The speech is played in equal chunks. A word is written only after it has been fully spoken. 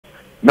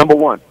Number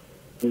one,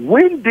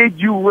 when did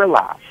you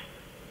realize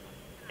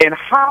and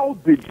how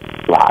did you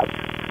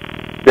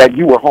realize that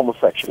you were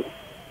homosexual?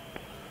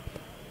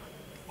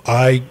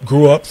 I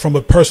grew up from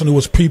a person who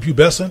was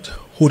prepubescent,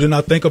 who did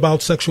not think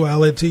about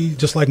sexuality,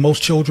 just like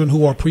most children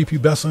who are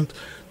prepubescent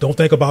don't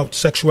think about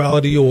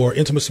sexuality or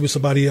intimacy with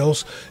somebody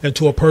else, and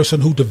to a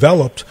person who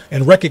developed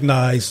and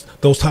recognized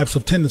those types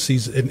of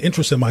tendencies and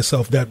interests in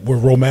myself that were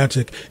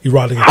romantic,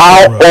 erotic,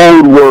 etc. How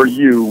old were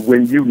you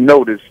when you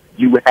noticed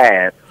you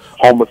had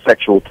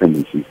homosexual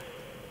tendencies?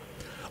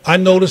 I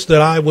noticed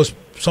that I was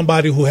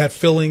somebody who had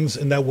feelings,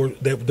 and that were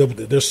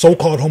their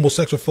so-called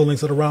homosexual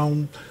feelings at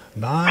around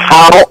 9.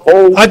 How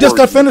old? I just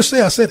got finished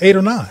there. I said 8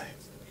 or 9.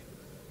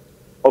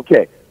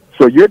 Okay,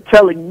 so you're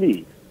telling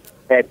me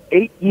at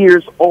 8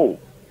 years old,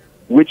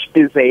 which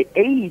is an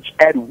age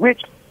at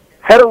which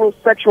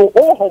heterosexual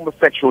or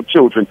homosexual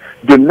children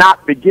do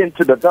not begin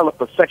to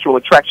develop a sexual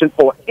attraction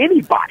for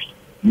anybody.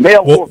 Male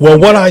or female. Well,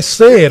 what I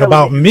said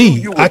about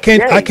me, I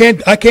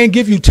can't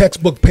give you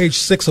textbook page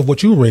 6 of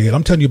what you read.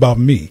 I'm telling you about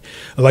me.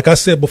 Like I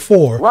said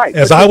before, right,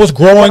 as I was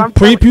growing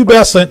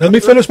prepubescent, let me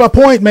finish my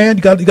point, man.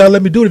 You got to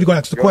let me do it if you're going to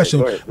ask the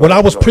question. When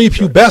I was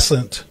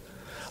prepubescent,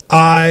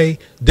 I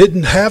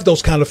didn't have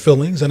those kind of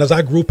feelings, and as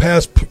I grew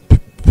past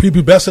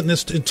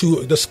prepubescentness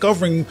into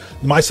discovering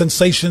my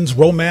sensations,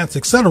 romance,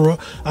 etc.,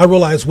 I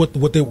realized where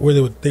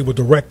they were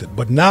directed.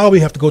 But now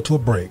we have to go to a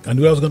break. I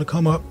knew that was going to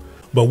come up.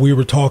 But we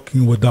were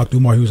talking with Dr.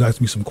 Umar. He was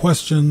asking me some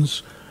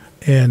questions,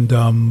 and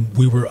I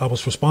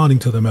was responding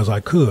to them as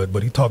I could.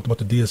 But he talked about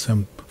the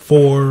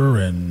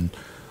DSM-4 and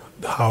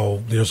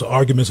how there's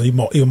arguments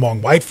even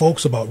among white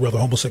folks about whether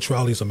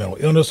homosexuality is a mental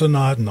illness or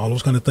not, and all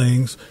those kind of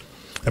things.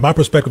 And my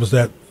perspective is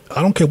that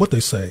I don't care what they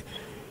say.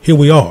 Here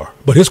we are.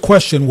 But his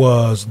question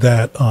was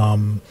that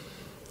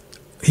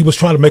he was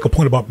trying to make a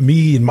point about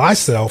me and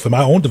myself and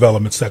my own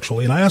development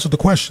sexually. And I answered the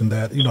question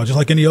that, just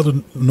like any other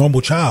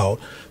normal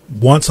child,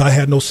 once I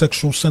had no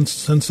sexual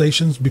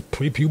sensations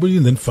pre-puberty,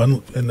 and then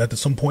and at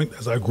some point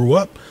as I grew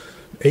up,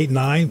 8,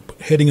 9,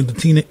 heading into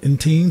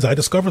teens, I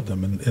discovered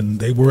them, and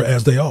they were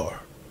as they are.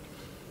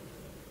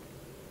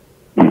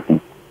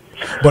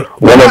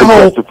 But one other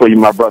question for you,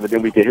 my brother,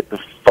 then we can hit the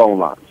phone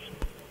lines.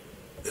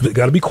 It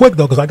got to be quick,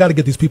 though, because I got to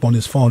get these people on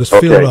this phone. Just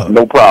fill it up.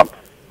 No problem.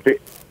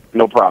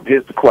 No problem.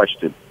 Here's the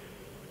question.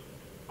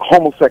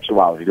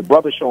 Homosexuality. The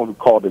brother Sean who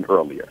called in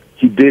earlier,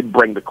 he did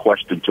bring the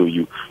question to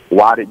you.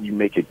 Why didn't you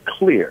make it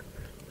clear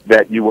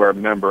that you were a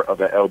member of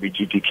the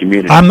LGBT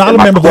community? I'm not a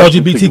member of the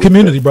LGBT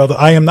community, brother.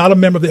 I am not a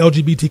member of the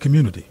LGBT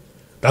community.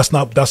 That's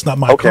not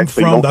my come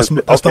from. That's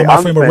not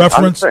my frame of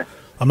reference.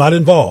 I'm not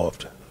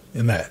involved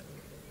in that.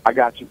 I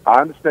got you.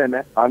 I understand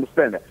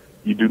that.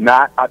 You do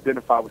not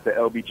identify with the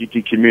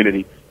LGBT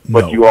community,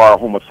 but you are a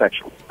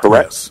homosexual,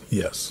 correct?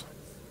 Yes.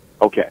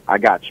 Okay, I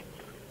got you.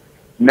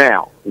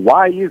 Now,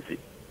 why is it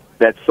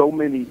that so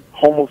many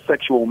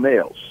homosexual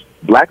males,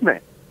 black men,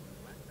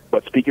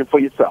 but speaking for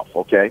yourself,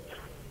 okay,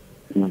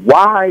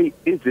 why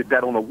is it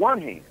that on the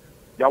one hand,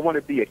 y'all want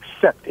to be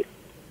accepted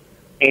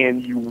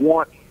and you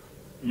want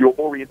your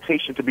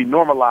orientation to be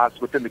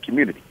normalized within the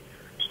community,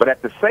 but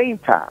at the same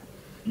time,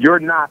 you're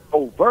not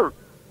overt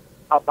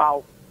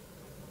about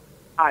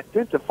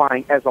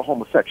identifying as a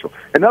homosexual?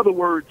 In other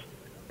words,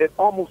 it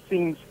almost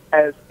seems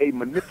as a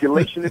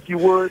manipulation, if you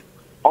would,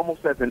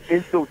 almost as an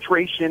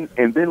infiltration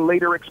and then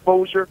later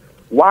exposure.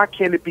 Why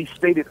can't it be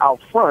stated out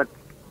front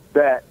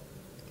that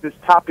this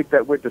topic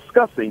that we're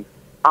discussing,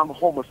 I'm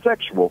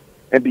homosexual,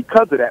 and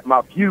because of that,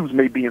 my views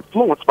may be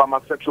influenced by my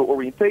sexual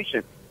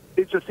orientation?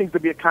 It just seems to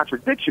be a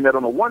contradiction that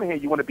on the one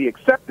hand you want to be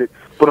accepted,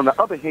 but on the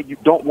other hand you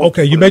don't want.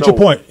 Okay, you made your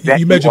point.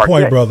 You made your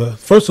point, brother.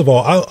 First of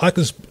all, I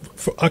can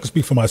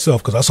speak for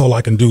myself because that's all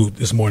I can do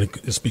this morning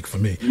is speak for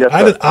me.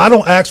 Yes, I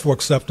don't ask for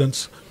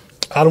acceptance.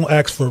 I don't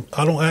ask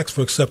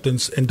for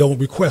acceptance and don't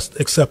request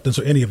acceptance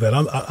or any of that.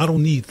 I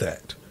don't need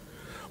that.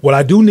 What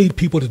I do need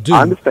people to do.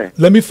 I understand.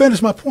 Let me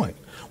finish my point.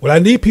 What I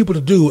need people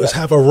to do is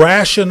have a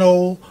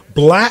rational,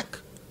 black,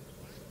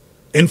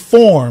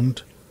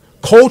 informed,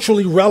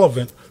 culturally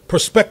relevant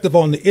perspective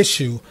on the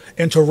issue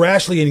and to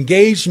rationally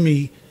engage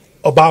me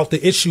about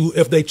the issue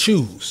if they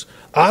choose.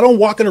 I don't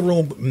walk in a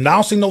room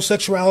announcing no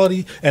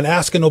sexuality and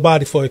asking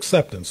nobody for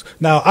acceptance.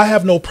 Now, I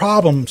have no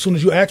problem. As soon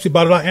as you ask me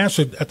about it, I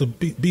answer at the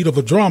beat of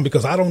a drum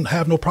because I don't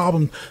have no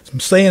problem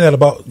saying that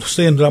I'm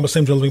a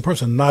same-gender living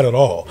person. Not at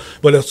all.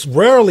 But it's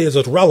rarely is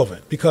it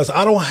relevant because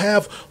I don't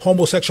have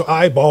homosexual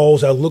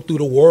eyeballs that look through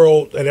the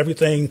world and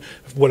everything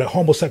with a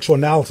homosexual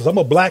analysis. I'm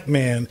a black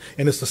man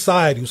in a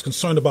society who's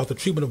concerned about the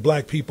treatment of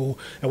black people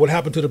and what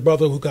happened to the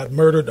brother who got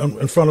murdered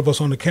in front of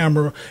us on the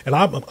camera. And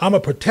I'm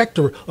a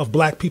protector of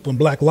black people and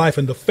black life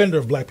and defender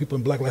of black people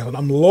and black life. And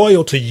I'm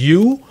loyal to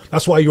you.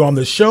 That's why you're on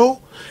this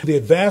show. The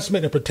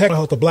advancement and protection of the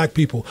health of black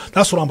people.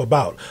 That's what I'm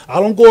about.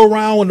 I don't go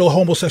around with no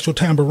homosexual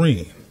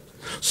tambourine.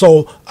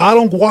 So I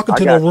don't walk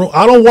into no room.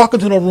 I don't walk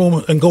into no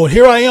room and go,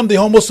 here I am, the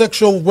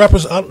homosexual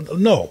representative.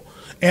 No.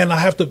 And I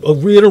have to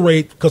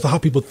reiterate, because of how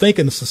people think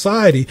in the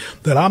society,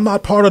 that I'm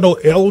not part of no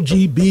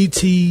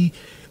LGBT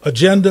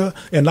agenda,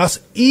 and that's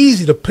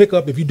easy to pick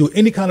up if you do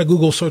any kind of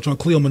Google search on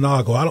Cleo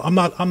Manago.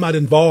 I'm not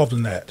involved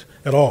in that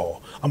at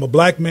all. I'm a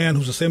black man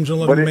who's a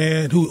same-gender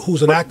man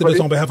who's an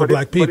activist on behalf of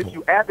black people. But if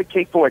you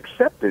advocate for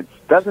acceptance,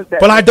 doesn't that?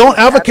 But I don't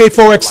advocate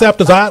for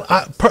acceptance.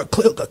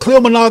 Cleo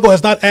Manago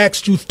has not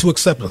asked you to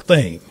accept a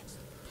thing.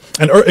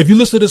 And if you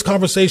listen to this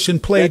conversation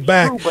played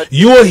back,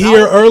 you will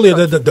hear earlier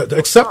that the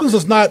acceptance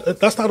is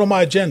that's not on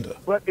my agenda.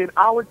 But in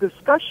our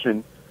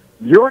discussion,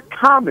 your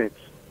comments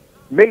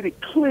made it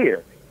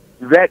clear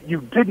that you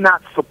did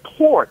not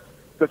support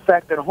the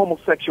fact that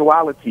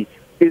homosexuality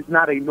is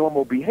not a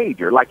normal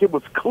behavior. Like, it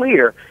was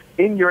clear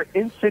in your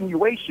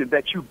insinuation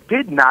that you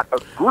did not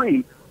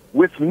agree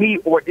with me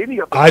or any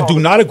of the I do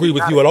not agree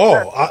with you at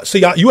all.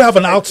 See, you have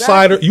an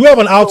outsider. You have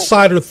an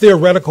outsider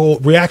theoretical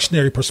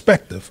reactionary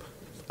perspective.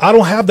 I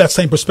don't have that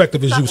same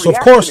perspective as you. So of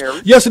course,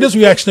 yes, it is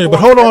reactionary. But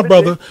hold on,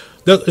 brother.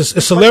 Is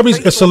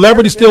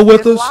celebrity still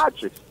with us?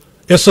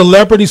 Is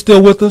celebrity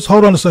still with us?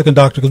 Hold on a second,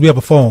 doctor, because we have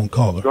a phone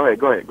caller. Go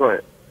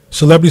ahead.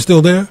 Celebrity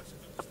still there?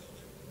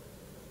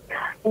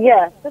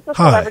 Yes, this is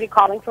Celebrity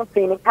calling from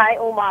Phoenix. Hi,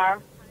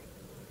 Umar.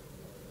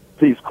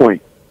 Please, Queen.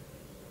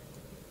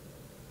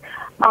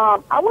 I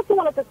also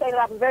wanted to say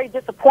that I'm very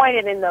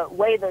disappointed in the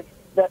way that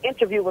the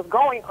interview was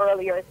going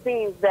earlier. It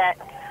seems that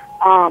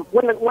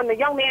when the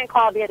young man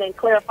called in and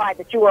clarified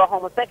that you were a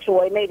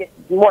homosexual, it made it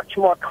much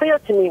more clear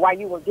to me why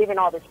you were giving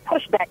all this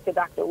pushback to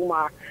Dr.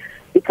 Umar,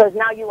 because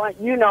now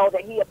you know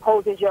that he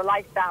opposes your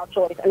lifestyle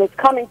choice, and it's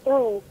coming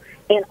through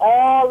in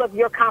all of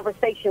your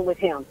conversation with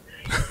him.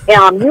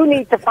 You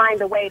need to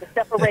find a way to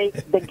separate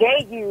the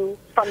gay you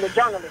from the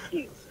journalist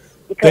you.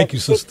 Because thank you,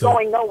 sister. It's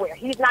going nowhere.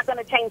 He's not going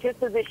to change his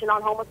position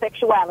on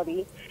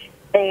homosexuality.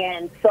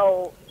 And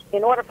so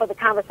in order for the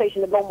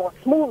conversation to go more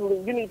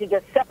smoothly, you need to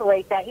just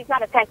separate that. He's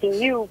not attacking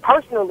you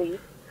personally,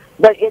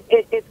 but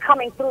it's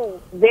coming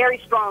through very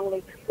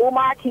strongly.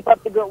 Umar, keep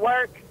up the good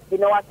work. You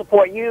know I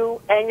support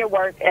you and your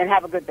work, and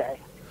have a good day.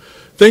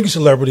 Thank you,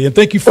 celebrity, and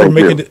thank you for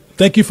making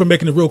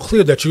it real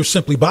clear that you're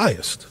simply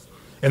biased,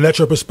 and that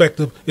your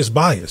perspective is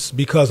biased.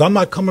 Because I'm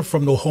not coming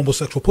from no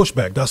homosexual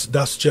pushback.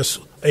 That's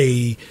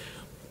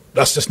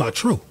just not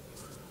true.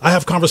 I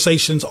have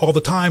conversations all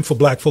the time for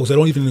black folks that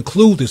don't even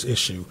include this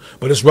issue,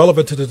 but it's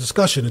relevant to the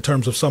discussion in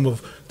terms of some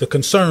of the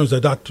concerns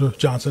that Dr.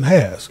 Johnson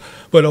has.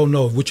 But oh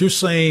no, what you're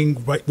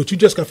saying, right? What you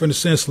just got from the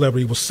saying,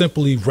 celebrity, was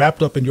simply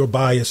wrapped up in your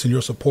bias and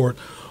your support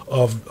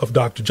of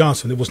Dr.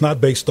 Johnson. It was not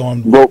based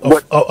on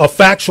a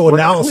factual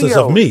analysis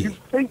Cleo, of me.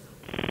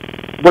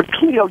 But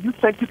Cleo, you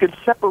think you can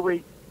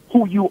separate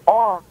who you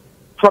are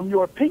from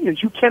your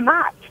opinions? You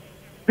cannot.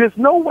 There's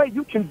no way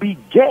you can be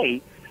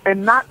gay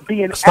and not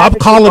be an Stop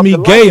calling me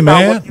gay,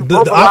 man.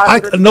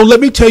 No,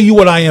 let me tell you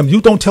what I am. You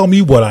don't tell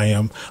me what I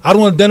am. I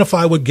don't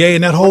identify with gay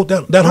and that whole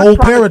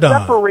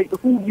paradigm. To separate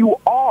who you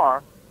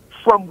are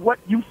from what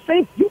you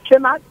think. You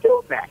cannot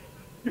do that.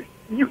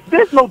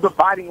 There's no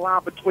dividing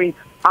line between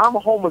I'm a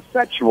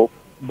homosexual,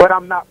 but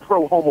I'm not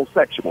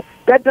pro-homosexual.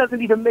 That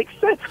doesn't even make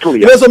sense,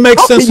 Cleo. It doesn't make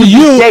sense to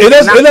you.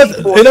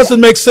 It doesn't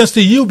make sense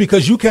to you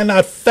because you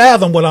cannot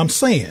fathom what I'm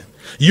saying.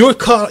 You're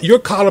caught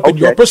up in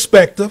your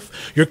perspective.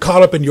 You're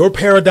caught up in your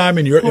paradigm,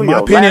 in my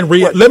opinion.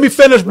 Let me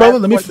finish,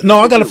 brother.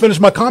 I got to finish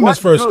my comments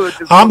first.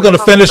 I'm going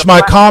to finish my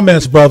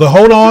comments, brother.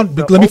 Hold on.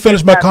 Let me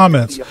finish my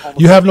comments.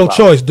 You have no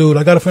choice, dude.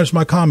 I got to finish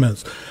my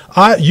comments.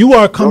 You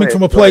are coming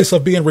from a place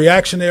of being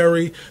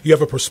reactionary. You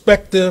have a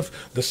perspective.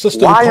 The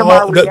sister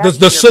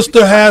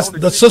has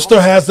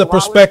the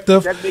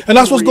perspective, and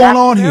that's what's going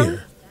on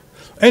here.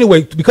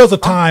 Anyway, because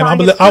of time, I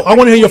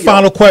want to hear your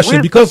final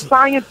question. Because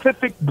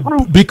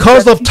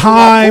of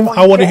time,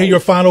 I want to hear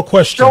your final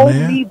question, man.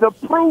 Show me the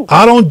proof.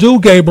 I don't do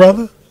gay,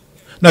 brother.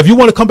 Now, if you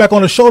want to come back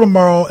on the show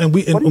tomorrow, and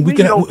we can.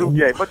 Do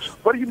gay?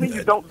 What do you mean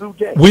you don't do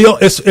gay?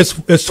 It's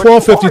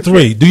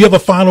 12:53. Do you have a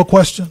final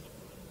question?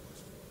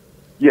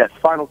 Yes,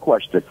 final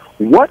question.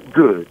 What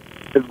good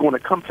is going to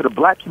come to the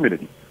black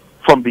community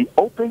from the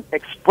open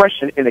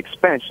expression and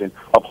expansion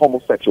of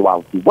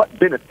homosexuality? What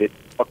benefit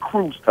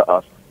accrues to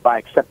us by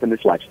accepting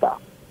this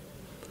lifestyle?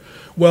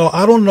 Well,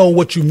 I don't know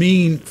what you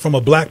mean from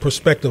a black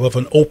perspective of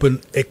an open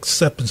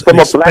acceptance and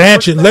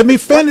expansion. Let me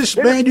finish,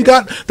 man.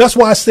 That's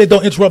why I said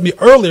don't interrupt me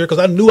earlier, because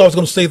I knew I was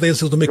going to say this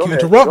to make you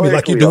interrupt me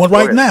like you're doing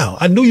right now.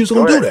 I knew you was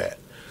going to do that.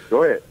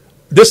 Go ahead.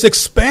 This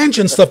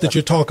expansion stuff that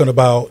you're talking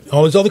about,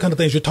 all these other kind of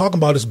things you're talking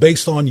about, is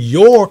based on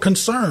your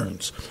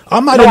concerns.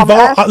 I'm not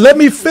involved. Let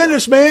me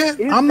finish,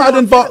 man. I'm not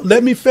involved.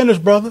 Let me finish,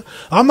 brother.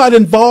 I'm not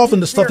involved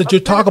in the stuff that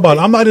you're talking about.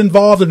 I'm not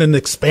involved in an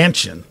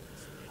expansion.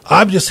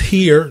 I'm just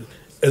here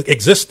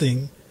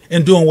existing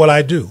and doing what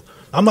I do.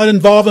 I'm not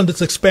involved in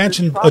this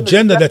expansion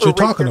agenda that you're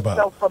talking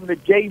about. From the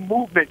gay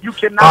movement. You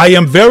cannot. I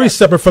am very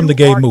separate from the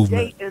gay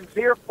movement. Gay and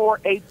therefore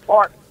a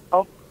part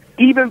of,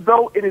 even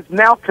though it is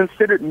now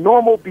considered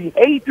normal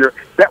behavior,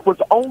 that was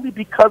only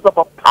because of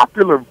a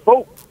popular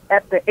vote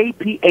at the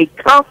APA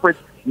conference,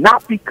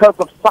 not because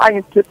of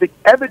scientific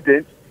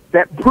evidence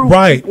that proves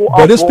people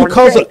are born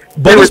gay.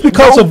 But it's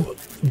because of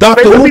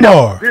Dr.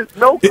 Umar. There's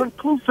no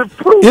conclusive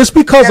proof. It's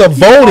because of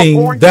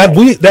voting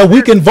that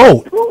we can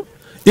vote.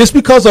 It's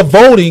because of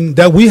voting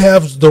that we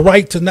have the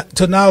right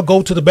to now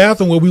go to the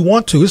bathroom where we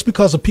want to. It's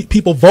because of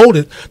people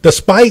voted,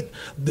 despite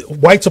the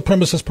white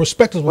supremacist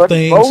perspectives of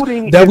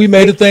things, that we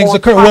made the things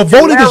occur. Well,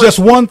 voting is just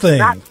one thing.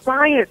 Not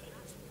science.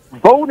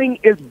 Voting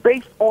is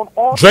based on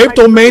all.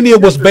 Drapetomania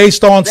was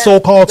based on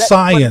so-called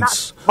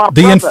science.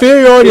 The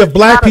inferiority of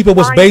black people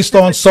was based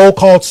on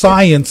so-called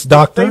science,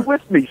 doctor. Stay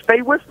with me.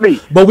 Stay with me.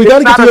 But we got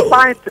to get to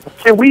science.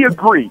 Can we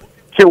agree?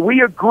 Can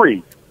we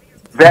agree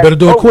that you better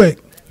do it quick?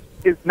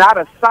 Is not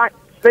a science.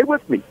 Stay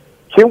with me.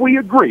 Can we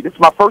agree? This is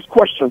my first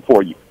question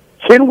for you.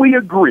 Can we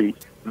agree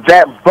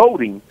that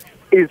voting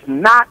is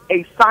not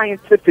a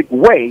scientific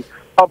way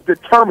of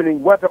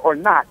determining whether or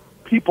not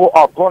people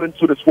are brought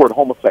into this word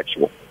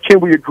homosexual? Can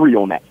we agree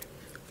on that?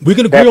 We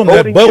can agree on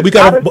that, but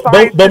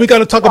we got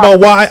to talk about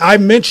why I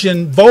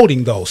mentioned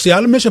voting, though. See, I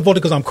didn't mention voting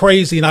because I'm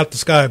crazy and out the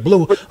sky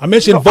blue. I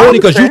mentioned voting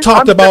because you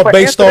talked about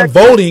based on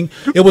voting,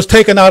 it was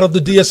taken out of the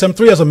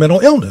DSM-3 as a mental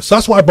illness.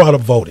 That's why I brought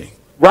up voting.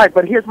 Right,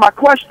 but here's my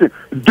question.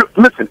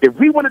 Listen, if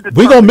we wanted to,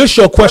 we're gonna miss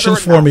your questions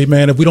for me,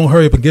 man. If we don't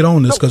hurry up and get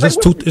on this, because it's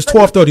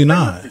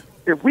 12:39.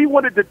 If we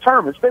want to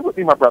determine, stay with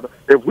me, my brother.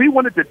 If we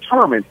want to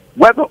determine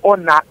whether or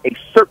not a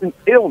certain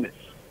illness,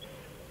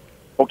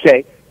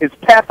 okay, is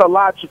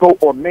pathological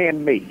or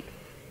man-made,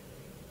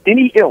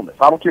 any illness,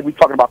 I don't care if we're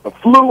talking about the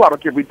flu, I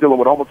don't care if we're dealing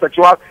with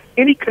homosexuality,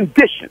 any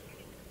condition,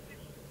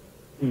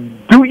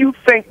 do you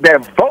think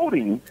that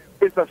voting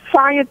is a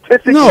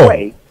scientific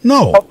way?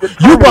 No.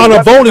 You brought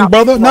up voting,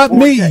 brother, not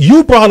me.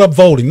 You brought up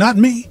voting, not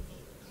me.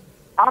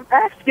 I'm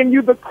asking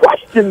you the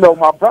question, though,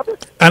 my brother.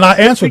 And I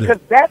answered it.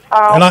 Because that's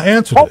how. And I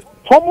answered it.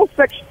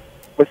 Homosexual.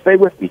 But stay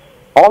with me.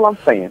 All I'm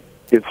saying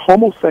is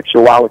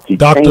homosexuality.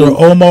 Dr.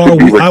 Omar,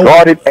 be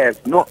regarded as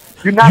no.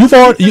 You've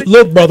already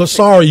look, brother.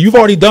 Sorry, you've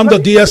already done the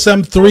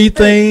DSM-3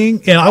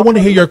 thing, and I want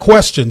to hear your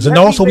questions. And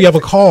also, we have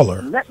a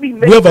caller.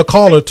 We have a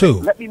caller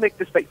too. Let me make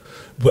this statement.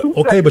 But,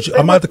 okay, but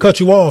I might have to cut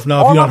you off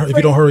now if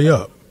you don't hurry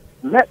up.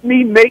 Let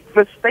me make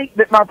the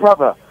statement, my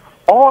brother.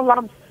 All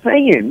I'm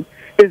saying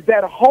is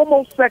that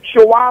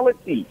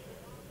homosexuality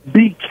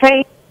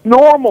became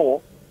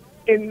normal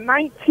in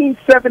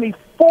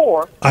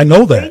 1974. I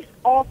know that. Based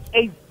off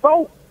a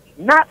vote,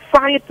 not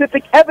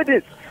scientific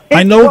evidence.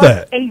 I know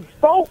that. A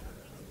vote.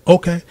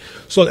 Okay.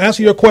 So to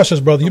answer your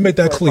questions, brother, you made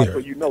that clear.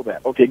 You know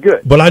that. Okay,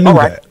 good. But I knew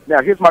that.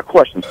 Now, here's my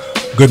question.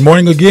 Good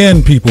morning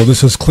again, people.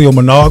 This is Cleo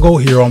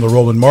Manago here on the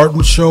Roland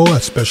Martin Show, a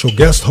special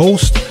guest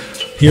host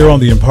here on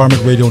the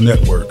Empowerment Radio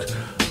Network.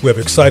 We have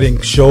an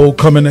exciting show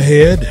coming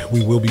ahead.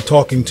 We will be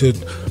talking to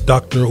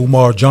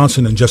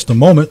DrUmarJohnson in just a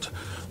moment.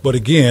 But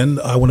again,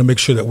 I want to make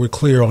sure that we're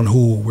clear on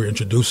who we're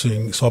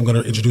introducing. So I'm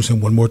going to introduce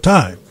him one more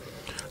time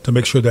to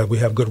make sure that we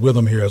have good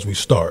rhythm here as we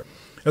start.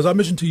 As I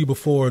mentioned to you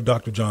before,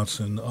 Dr.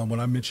 Johnson,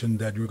 when I mentioned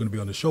that you were going to be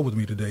on the show with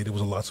me today, there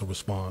was lots of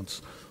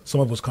response. Some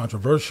of it was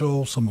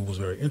controversial. Some of it was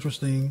very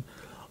interesting.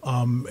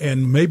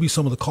 And maybe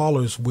some of the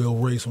callers will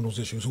raise some of those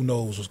issues. Who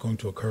knows what's going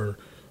to occur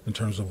in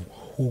terms of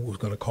who was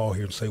going to call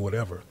here and say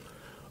whatever.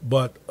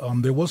 But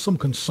there was some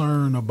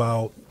concern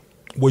about,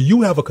 well,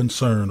 you have a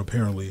concern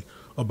apparently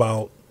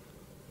about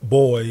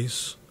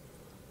boys,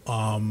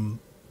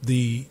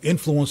 the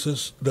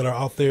influences that are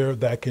out there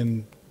that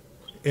can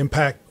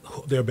impact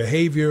their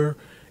behavior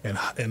and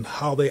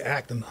how they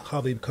act and how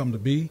they come to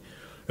be.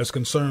 There's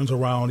concerns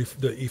around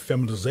the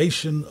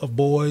effeminization of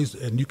boys,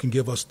 and you can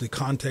give us the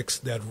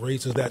context that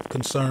raises that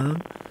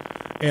concern.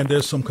 And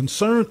there's some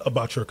concern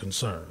about your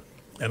concern,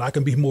 and I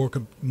can be more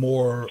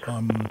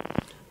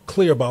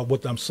clear about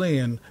what I'm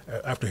saying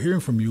after hearing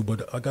from you.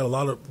 But I got a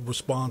lot of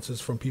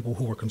responses from people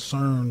who were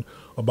concerned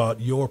about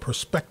your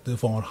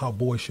perspective on how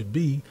boys should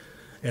be,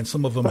 and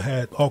some of them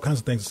had all kinds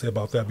of things to say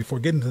about that. Before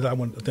getting to that, I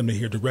want them to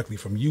hear directly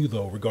from you,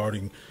 though,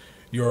 regarding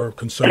your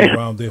concern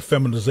around the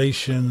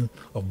feminization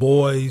of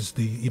boys,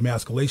 the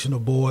emasculation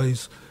of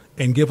boys,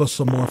 and give us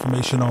some more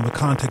information on the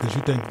context that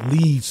you think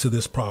leads to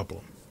this problem.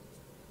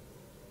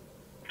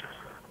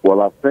 Well,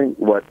 I think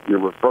what you're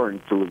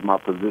referring to is my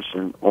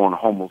position on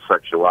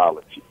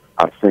homosexuality.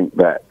 I think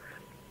that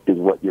is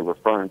what you're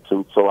referring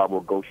to, so I will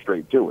go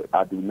straight to it.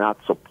 I do not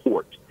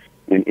support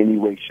in any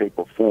way, shape,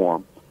 or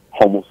form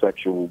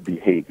homosexual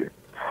behavior.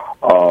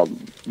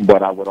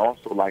 But I would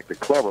also like to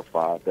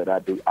clarify that I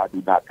do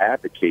not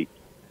advocate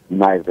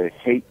neither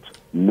hate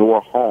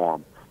nor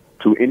harm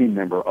to any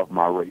member of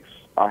my race.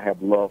 I have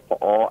love for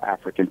all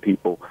African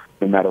people,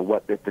 no matter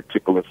what their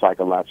particular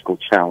psychological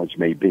challenge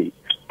may be.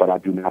 But I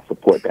do not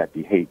support that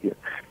behavior.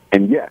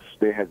 And yes,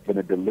 there has been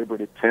a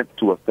deliberate attempt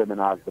to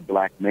effeminize the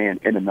black man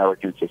in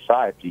American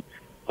society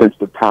since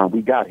the time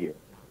we got here.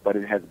 But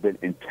it has been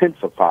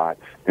intensified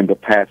in the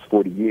past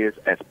 40 years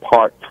as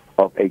part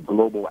of a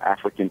global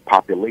African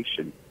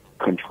population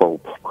control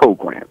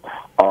program.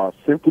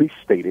 Simply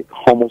stated,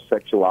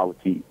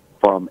 homosexuality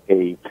from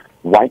a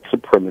white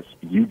supremacist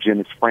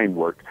eugenist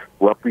framework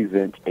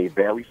represents a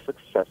very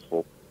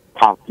successful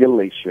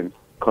population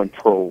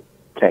control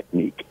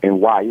technique. And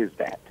why is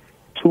that?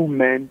 2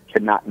 men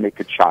cannot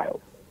make a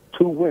child.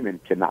 2 women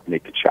cannot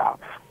make a child,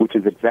 which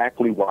is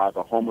exactly why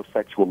the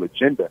homosexual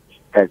agenda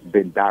has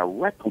been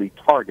directly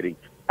targeting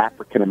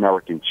African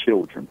American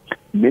children.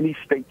 Many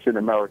states in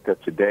America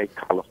today,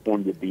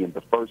 California being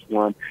the first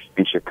one,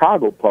 and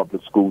Chicago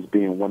public schools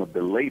being one of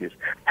the latest,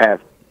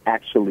 have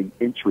actually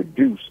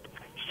introduced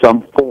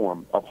some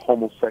form of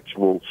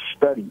homosexual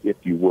study, if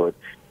you would,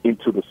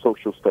 into the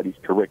social studies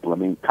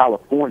curriculum. In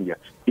California,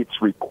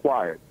 it's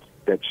required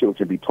that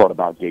children be taught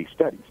about gay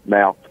studies.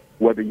 Now,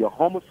 whether you're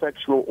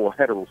homosexual or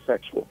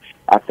heterosexual,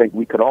 I think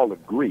we could all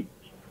agree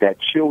that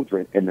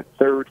children in the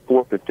 3rd,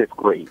 4th, and 5th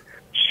grade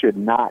should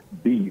not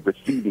be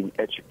receiving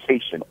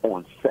education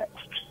on sex,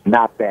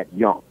 not that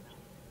young.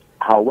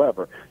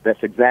 However,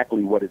 that's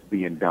exactly what is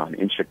being done.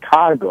 In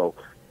Chicago,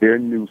 their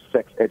new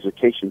sex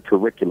education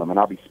curriculum, and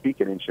I'll be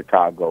speaking in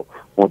Chicago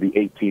on the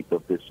 18th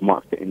of this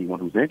month to anyone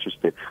who's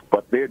interested,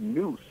 but their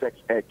new sex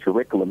ed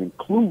curriculum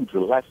includes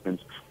lessons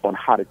on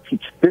how to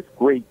teach 5th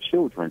grade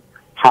children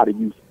how to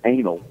use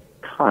anal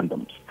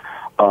condoms.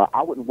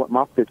 I wouldn't want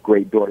my 5th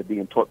grade daughter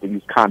being taught to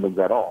use condoms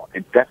at all,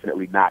 and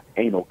definitely not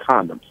anal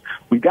condoms.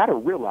 We got to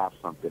realize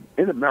something.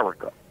 In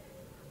America,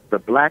 the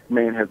black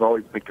man has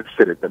always been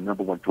considered the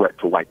 #1 threat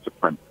to white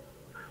supremacy.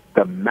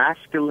 The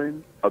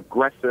masculine,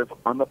 aggressive,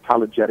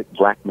 unapologetic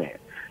black man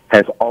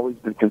has always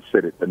been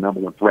considered the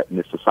 #1 threat in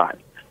this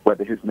society.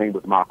 Whether his name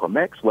was Malcolm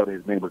X, whether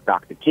his name was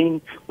Dr. King,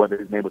 whether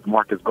his name was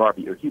Marcus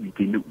Garvey or Huey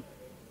P. Newton.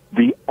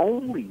 The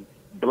only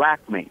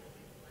black man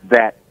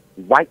that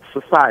white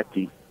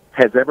society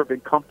has ever been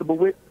comfortable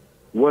with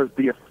was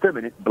the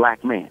effeminate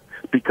black man,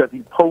 because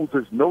he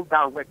poses no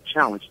direct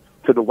challenge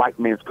to the white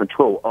man's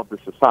control of the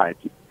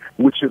society,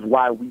 which is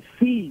why we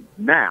see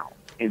now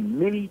in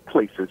many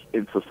places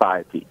in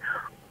society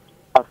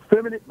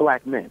effeminate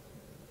black men.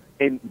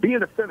 And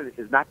being effeminate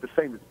is not the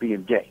same as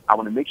being gay. I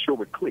want to make sure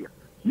we're clear.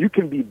 You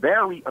can be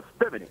very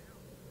effeminate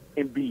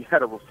and be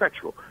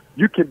heterosexual.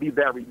 You can be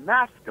very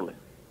masculine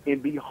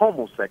and be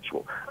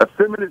homosexual.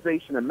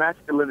 Effeminization and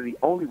masculinity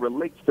only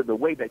relates to the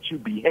way that you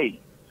behave,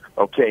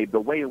 okay, the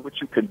way in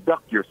which you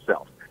conduct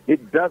yourself.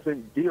 It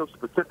doesn't deal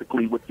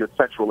specifically with your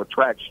sexual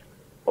attraction,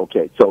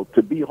 okay? So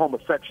to be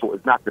homosexual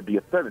is not to be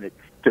effeminate.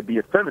 To be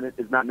effeminate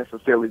is not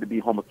necessarily to be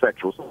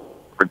homosexual. So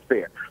it's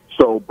fair.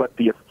 So, but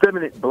the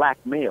effeminate black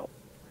male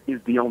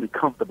is the only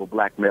comfortable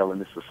black male in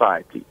this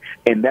society.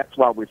 And that's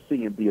why we're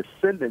seeing the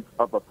ascendance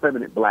of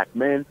effeminate black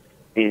men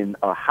in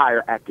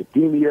higher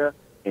academia,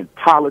 in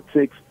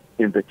politics,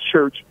 in the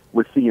church.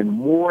 We're seeing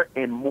more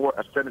and more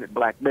effeminate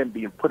black men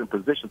being put in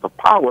positions of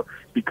power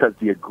because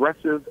the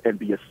aggressive and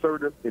the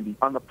assertive and the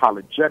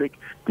unapologetic,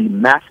 the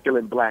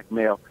masculine black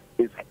male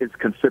is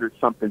considered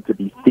something to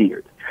be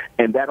feared.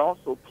 And that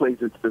also plays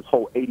into this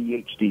whole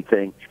ADHD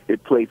thing.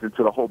 It plays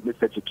into the whole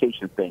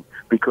miseducation thing,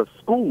 because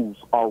schools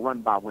are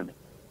run by women.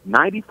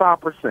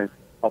 95%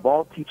 of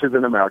all teachers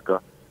in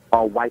America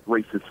are white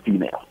racist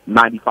female,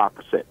 95%.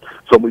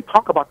 So when we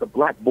talk about the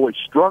black boy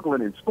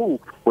struggling in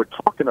school, we're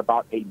talking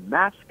about a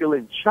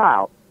masculine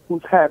child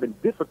who's having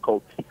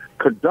difficulty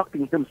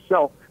conducting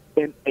himself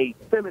in a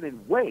feminine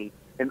way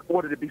in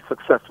order to be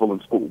successful in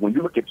school. When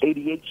you look at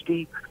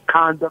ADHD,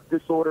 conduct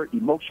disorder,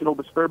 emotional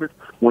disturbance,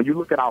 when you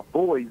look at our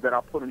boys that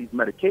are put on these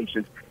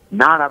medications,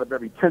 9 out of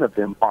every 10 of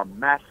them are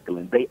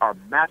masculine. They are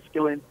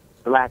masculine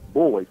black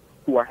boys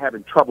who are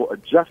having trouble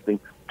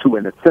adjusting to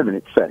an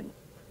effeminate setting.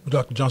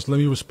 Dr. Johnson, let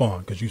me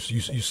respond, because you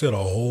said a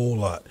whole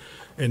lot.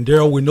 And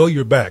Daryl, we know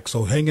you're back,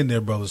 so hang in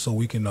there, brother, so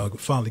we can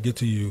finally get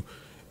to you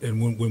and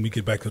when we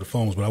get back to the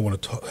phones. But I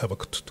want to have a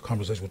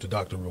conversation with the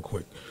doctor real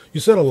quick. You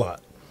said a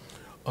lot.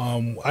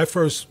 I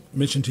first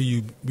mentioned to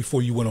you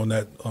before you went on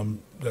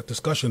that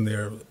discussion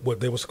there, what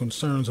there was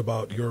concerns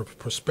about your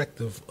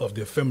perspective of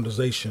the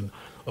effeminization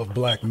of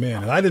black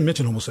men. And I didn't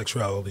mention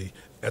homosexuality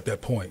at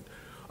that point.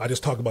 I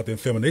just talked about the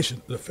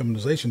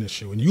feminization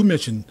issue. And you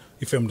mentioned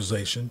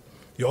effeminization.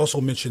 You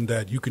also mentioned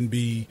that you can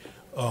be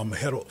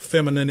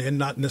feminine and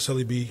not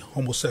necessarily be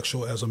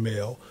homosexual as a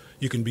male.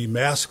 You can be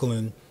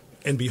masculine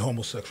and be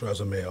homosexual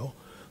as a male.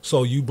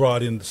 So you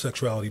brought in the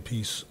sexuality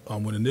piece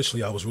when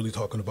initially I was really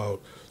talking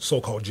about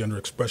so-called gender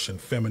expression,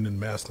 feminine,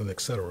 masculine,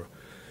 etc.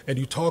 And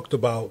you talked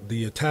about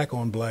the attack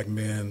on black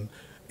men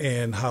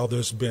and how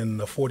there's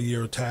been a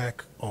 40-year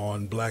attack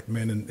on black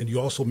men. And you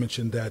also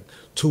mentioned that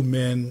 2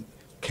 men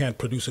can't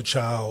produce a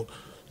child,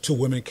 2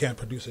 women can't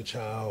produce a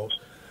child.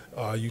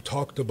 You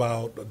talked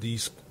about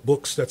these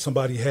books that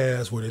somebody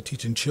has where they're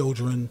teaching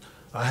children.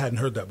 I hadn't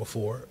heard that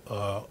before,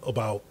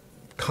 about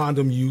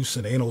condom use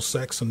and anal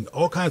sex and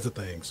all kinds of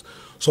things.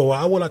 So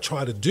what I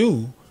try to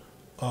do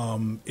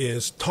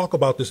is talk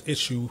about this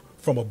issue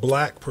from a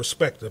black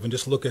perspective and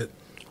just look at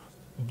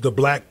the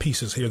black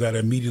pieces here that are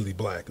immediately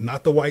black,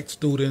 not the white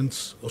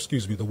students,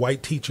 the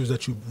white teachers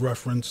that you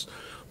reference.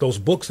 Those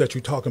books that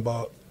you're talking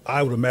about,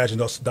 I would imagine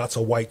that's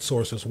a white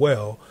source as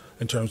well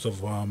in terms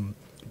of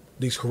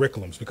these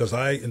curriculums, because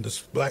in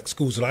the black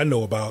schools that I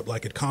know about,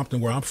 like at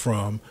Compton where I'm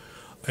from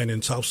and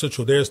in South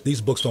Central,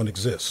 these books don't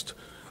exist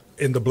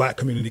in the black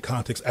community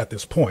context at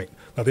this point.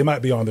 Now they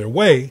might be on their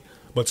way,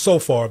 but so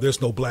far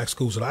there's no black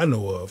schools that I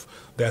know of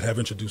that have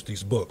introduced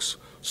these books.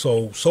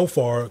 So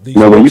far these.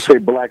 Now, when you say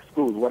black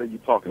schools, what are you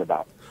talking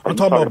about? I'm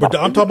talking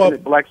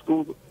about black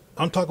schools.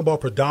 I'm talking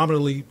about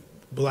predominantly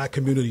black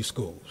community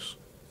schools.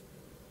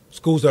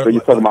 Schools that so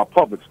you're talking about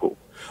public school?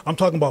 I'm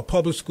talking about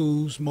public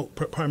schools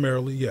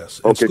primarily, yes.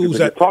 And okay, schools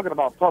you're talking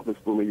about public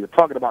school and you're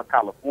talking about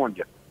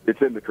California.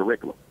 It's in the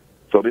curriculum.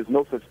 So there's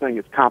no such thing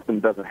as Compton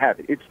doesn't have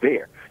it. It's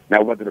there.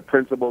 Now, whether the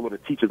principal or the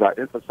teachers are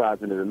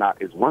emphasizing it or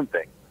not is one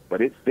thing. But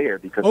it's there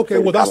because okay.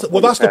 Well, that's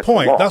the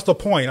point. That's the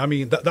point. I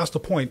mean, that's the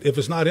point. If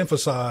it's not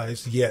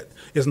emphasized yet,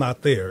 it's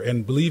not there.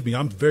 And believe me,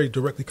 I'm very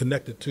directly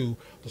connected to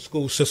the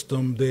school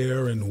system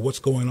there and what's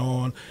going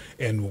on,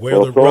 and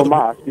whether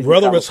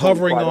it's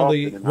hovering on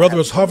the whether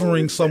it's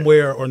hovering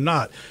somewhere or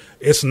not.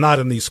 It's not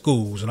in these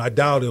schools, and I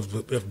doubt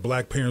if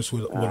black parents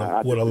would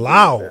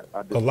allow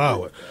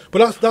it.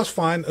 But that's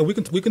fine. We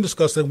can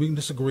discuss that. We can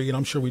disagree, and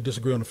I'm sure we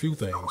disagree on a few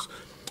things.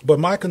 But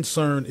my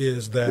concern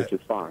is that. Which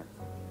is fine.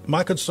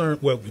 My concern,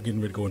 well, we're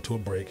getting ready to go into a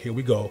break. Here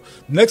we go.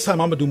 Next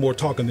time I'm going to do more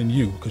talking than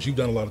you because you've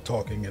done a lot of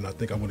talking, and I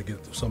think I want to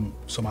get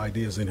some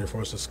ideas in here for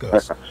us to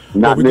discuss.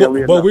 But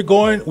we're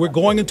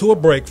going into a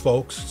break,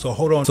 folks. So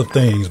hold on to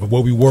things. But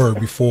where we were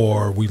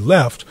before we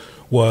left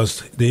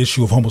was the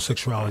issue of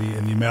homosexuality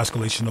and the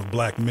emasculation of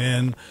black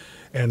men,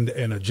 and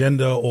an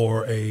agenda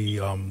or a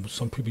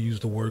some people use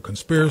the word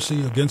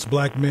conspiracy against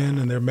black men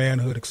and their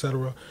manhood,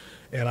 etc.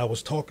 And I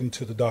was talking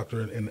to the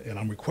doctor, and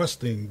I'm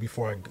requesting,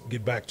 before I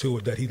get back to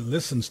it, that he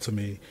listens to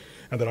me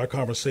and that our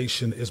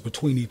conversation is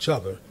between each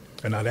other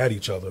and not at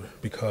each other,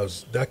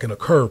 because that can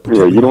occur.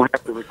 Yeah, you don't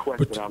have to request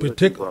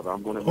brother.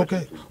 I'm going to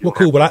okay. Well,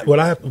 cool. But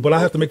I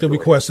have to make the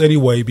request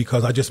anyway,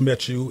 because I just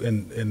met you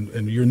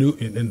and you're new,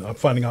 and I'm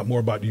finding out more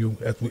about you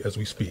as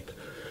we speak.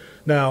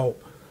 Now,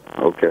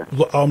 okay.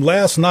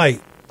 Last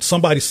night,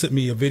 somebody sent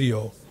me a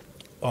video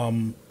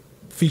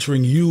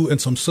featuring you and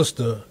some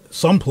sister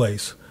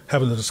someplace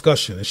having a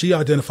discussion, and she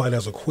identified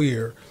as a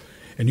queer,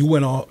 and you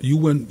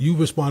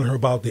responded to her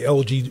about the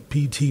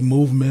LGBT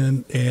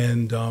movement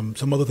and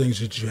some other things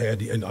that you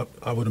had, and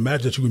I would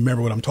imagine that you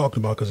remember what I'm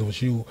talking about because it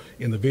was you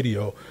in the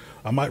video.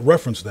 I might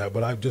reference that,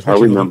 but I just want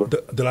you to know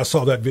that I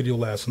saw that video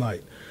last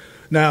night.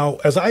 Now,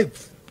 as I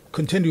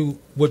continue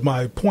with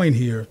my point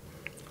here,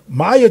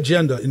 my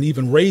agenda in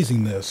even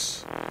raising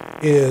this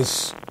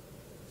is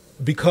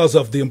because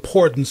of the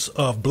importance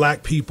of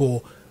black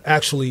people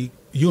actually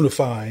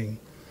unifying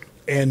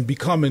and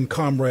becoming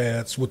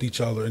comrades with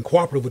each other and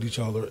cooperative with each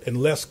other and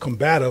less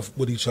combative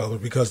with each other,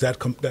 because that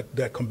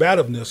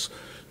combativeness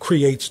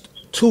creates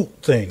two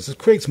things. It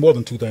creates more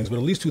than two things, but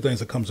at least two things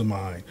that comes to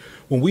mind.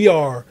 When we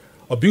are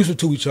abusive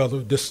to each other,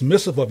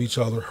 dismissive of each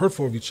other,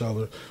 hurtful of each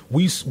other,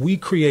 we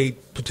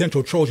create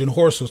potential Trojan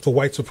horses for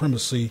white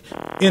supremacy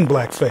in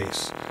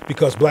blackface,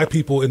 because black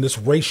people in this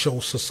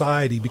racial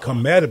society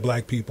become mad at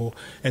black people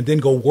and then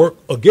go work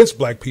against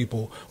black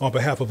people on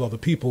behalf of other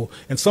people.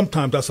 And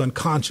sometimes that's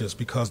unconscious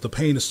because the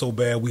pain is so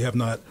bad we have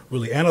not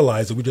really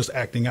analyzed it. We're just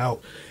acting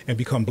out and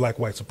become black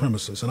white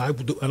supremacists. And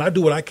I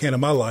do what I can in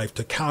my life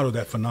to counter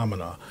that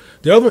phenomena.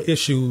 The other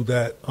issue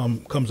that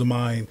comes to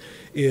mind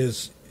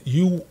is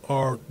you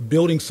are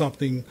building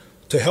something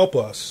to help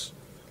us,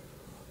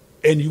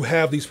 and you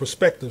have these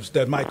perspectives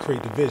that might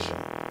create division.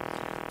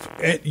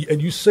 And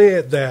you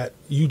said that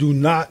you do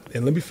not,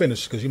 and let me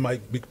finish because you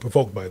might be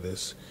provoked by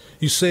this.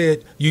 You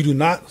said you do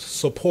not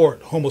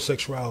support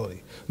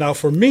homosexuality. Now,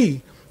 for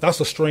me, that's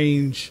a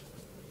strange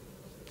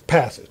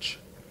passage,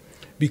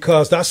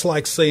 because that's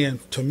like saying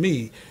to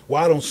me,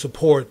 well, I don't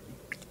support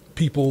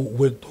people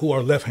who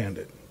are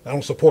left-handed. I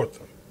don't support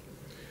them.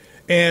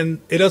 And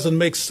it doesn't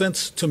make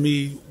sense to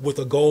me, with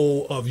a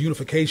goal of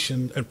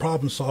unification and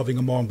problem solving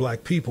among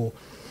black people,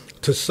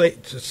 to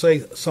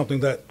say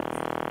something that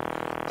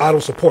I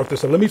don't support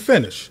this. And let me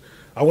finish.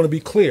 I want to be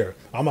clear.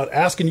 I'm not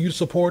asking you to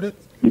support it.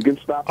 You can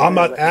stop. I'm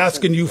not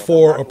asking you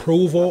for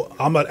approval.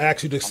 I'm not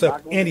asking you to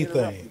accept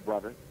anything.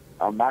 Brother,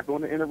 I'm not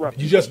going to interrupt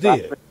you. You just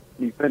did. Let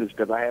me finish,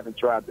 because I haven't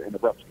tried to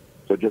interrupt you.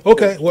 So just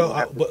okay.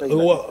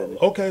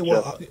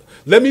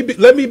 Let me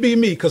be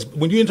me, because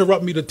when you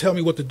interrupt me to tell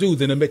me what to do,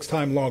 then it makes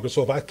time longer.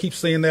 So if I keep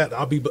saying that,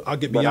 I'll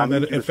get beyond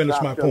that and finish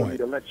my point.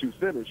 To let you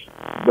finish,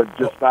 but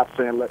just stop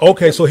saying.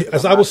 Okay. So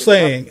as I was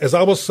saying,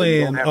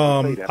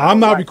 I'm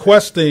not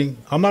requesting,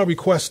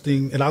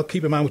 and I'll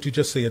keep in mind what you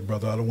just said,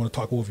 brother. I don't want to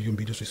talk over you and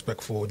be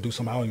disrespectful and do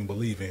something I don't even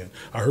believe in.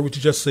 I heard what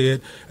you just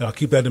said, and I'll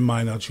keep that in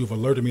mind. Now that you've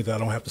alerted me that I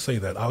don't have to say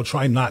that, I'll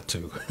try not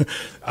to.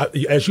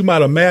 As you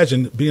might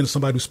imagine, being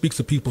somebody who speaks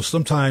to people,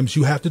 sometimes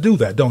you have to do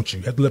that, don't you?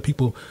 You have to let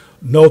people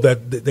know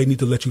that they need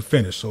to let you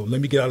finish. So let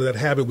me get out of that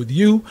habit with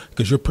you,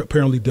 because you're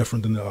apparently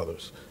different than the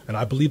others. And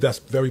I believe that's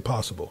very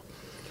possible.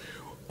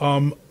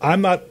 I'm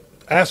not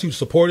asking you to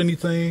support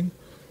anything.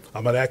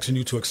 I'm not asking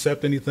you to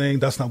accept anything.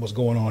 That's not what's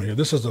going on here.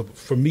 This is,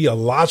 for me, a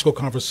logical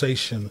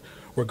conversation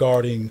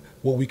regarding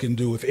what we can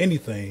do, if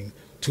anything,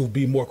 to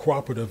be more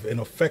cooperative and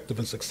effective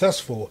and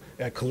successful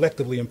at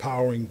collectively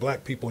empowering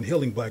black people and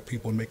healing black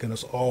people and making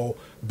us all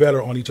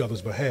better on each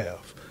other's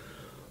behalf.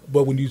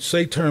 But when you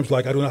say terms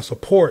like I do not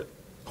support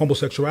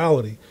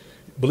homosexuality,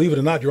 believe it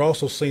or not, you're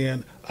also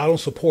saying I don't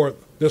support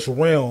this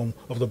realm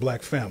of the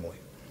black family,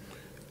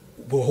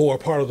 who are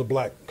part of the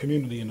black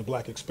community and the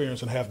black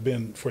experience and have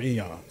been for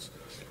eons.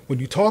 When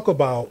you talk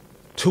about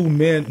two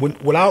men,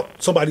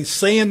 without somebody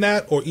saying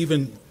that or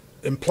even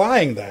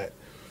implying that,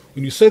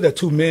 when you say that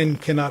two men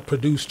cannot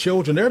produce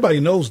children, everybody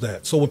knows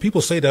that. So when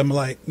people say that, I'm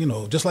like, you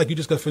know, just like you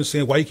just got finished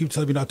saying, why you keep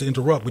telling me not to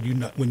interrupt when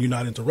you're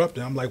not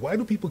interrupting? I'm like, why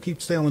do people keep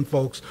telling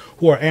folks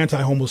who are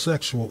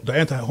anti-homosexual, the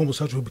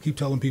anti-homosexual who keep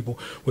telling people,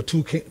 well,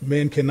 two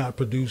men cannot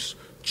produce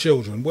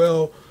children?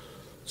 Well,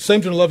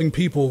 same-gender loving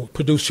people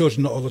produce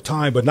children all the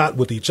time, but not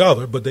with each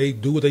other, but they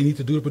do what they need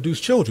to do to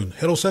produce children.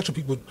 Heterosexual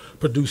people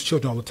produce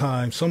children all the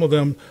time. Some of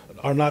them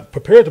are not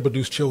prepared to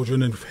produce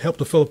children and help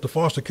to fill up the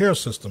foster care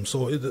system.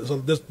 So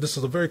this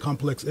is a very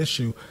complex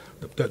issue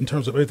that in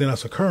terms of everything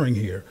that's occurring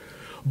here.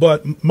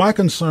 But my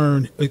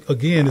concern,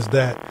 again, is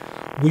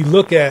that we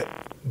look at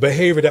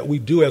behavior that we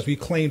do as we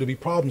claim to be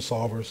problem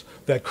solvers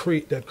that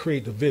create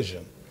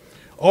division.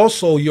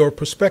 Also, your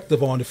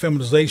perspective on the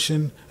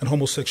feminization and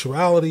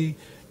homosexuality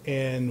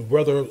and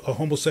whether a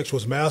homosexual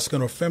is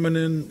masculine or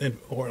feminine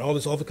or all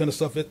this other kind of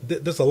stuff,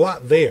 there's a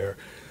lot there.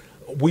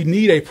 We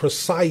need a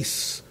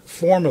precise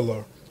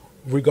formula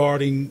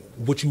regarding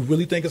what you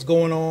really think is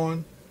going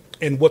on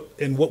and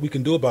what we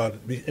can do about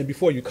it. And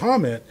before you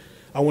comment,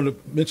 I want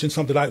to mention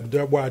something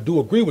where I do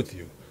agree with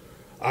you.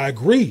 I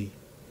agree,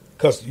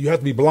 because you have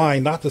to be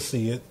blind not to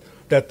see it,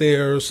 that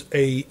there's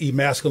a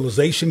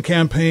emasculization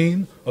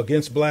campaign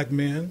against black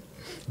men.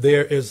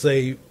 There is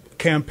a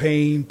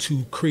campaign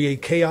to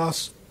create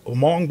chaos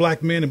among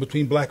black men and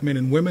between black men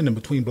and women and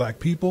between black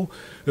people.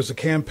 There's a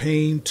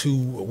campaign to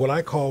what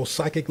I call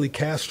psychically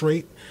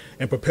castrate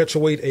and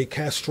perpetuate a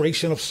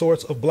castration of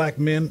sorts of black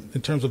men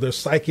in terms of their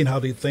psyche and how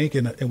they think,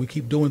 and we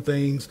keep doing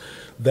things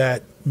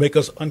that make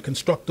us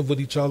unconstructive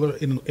with each other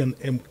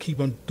and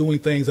keep on doing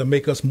things that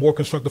make us more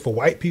constructive for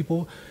white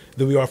people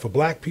than we are for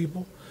black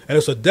people. And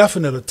it's a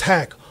definite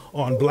attack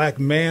on black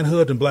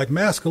manhood and black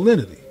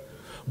masculinity.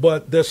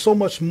 But there's so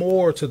much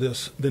more to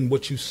this than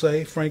what you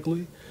say,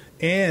 frankly.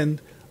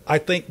 And I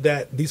think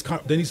that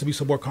there needs to be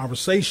some more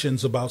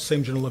conversations about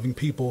same-gender loving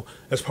people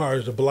as part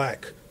of the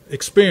black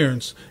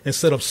experience,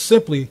 instead of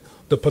simply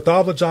the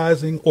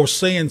pathologizing or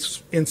saying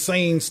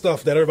insane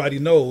stuff that everybody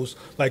knows,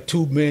 like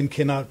two men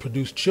cannot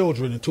produce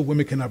children and two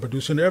women cannot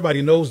produce children.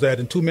 Everybody knows that,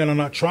 and two men are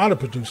not trying to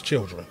produce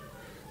children.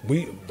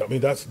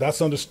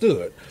 That's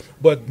understood.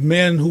 But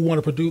men who want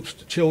to produce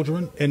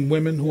children and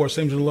women who are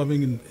same-gender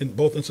loving in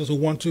both instances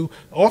who want to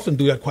often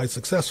do that quite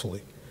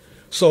successfully.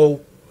 So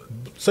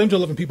same-gender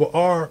loving people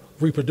are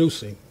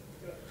reproducing.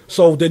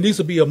 So there needs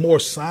to be a more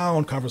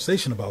sound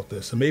conversation about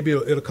this, and maybe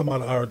it'll come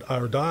out of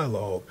our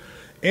dialogue.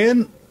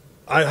 And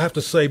I have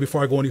to say,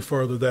 before I go any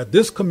further, that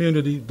this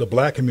community, the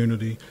black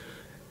community,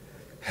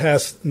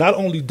 has not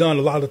only done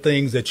a lot of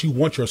things that you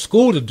want your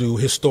school to do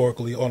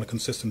historically on a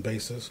consistent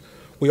basis,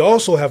 we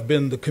also have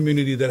been the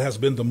community that has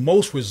been the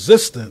most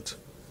resistant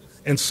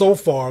and so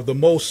far the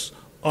most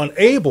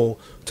unable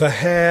to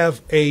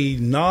have a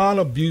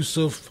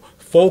non-abusive,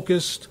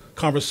 focused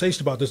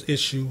conversation about this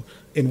issue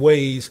in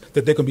ways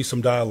that there can be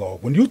some dialogue.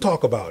 When you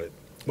talk about it,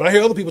 when I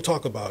hear other people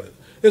talk about it,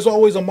 there's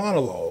always a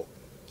monologue.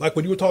 Like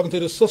when you were talking to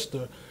this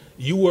sister,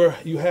 you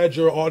had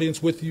your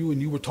audience with you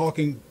and you were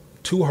talking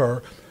to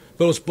her,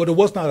 but it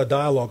was not a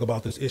dialogue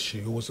about this issue.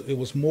 It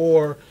was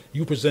more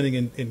you presenting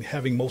and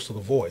having most of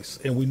the voice.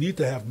 And we need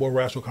to have more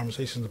rational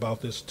conversations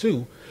about this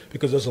too,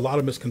 because there's a lot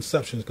of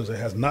misconceptions because there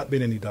has not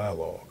been any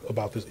dialogue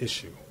about this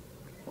issue.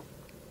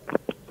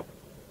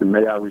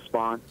 May I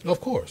respond? Of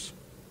course.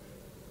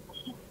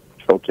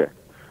 Okay.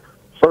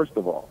 First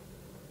of all,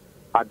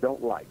 I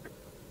don't like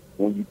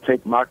when you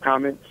take my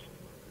comments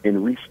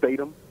and restate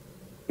them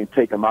and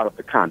take them out of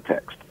the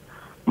context.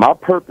 My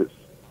purpose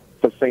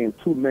for saying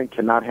two men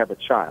cannot have a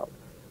child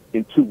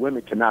and two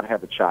women cannot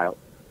have a child,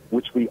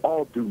 which we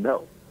all do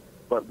know,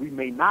 but we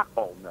may not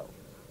all know,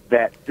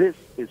 that this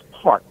is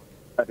part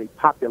of a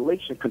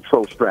population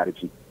control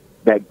strategy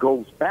that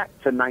goes back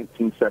to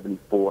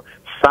 1974,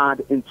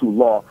 signed into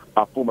law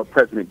by former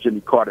President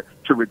Jimmy Carter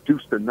to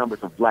reduce the numbers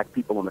of black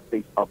people on the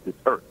face of this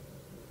earth.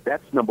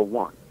 That's number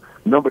one.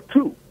 Number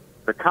two,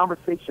 the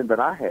conversation that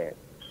I had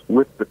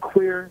with the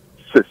queer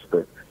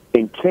sister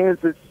in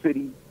Kansas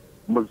City,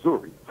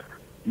 Missouri.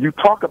 You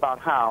talk about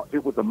how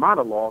it was a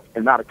monologue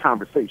and not a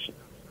conversation,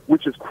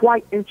 which is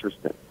quite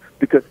interesting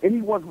because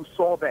anyone who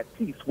saw that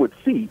piece would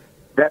see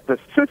that the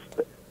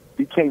sister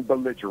became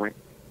belligerent,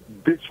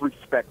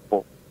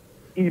 disrespectful,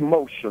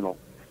 emotional,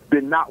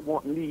 did not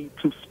want me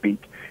to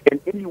speak. And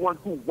anyone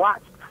who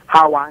watched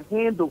how I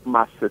handled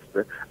my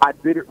sister, I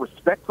did it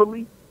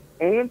respectfully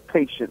and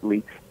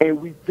patiently,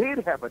 and we did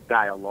have a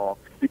dialogue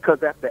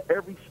because after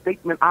every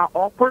statement I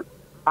offered,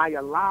 I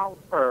allowed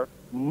her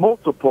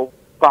multiple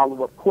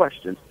follow-up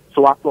questions.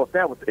 So I thought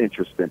that was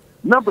interesting.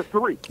 Number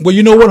three. Well,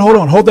 you know what? Hold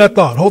on. Hold that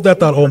thought,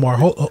 Omar.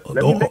 Hold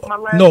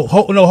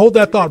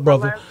that thought,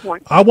 brother.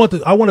 I want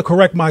to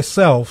correct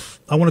myself.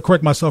 I want to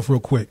correct myself real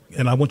quick,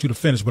 and I want you to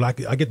finish. But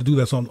I get to do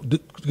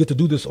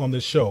this on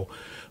this show.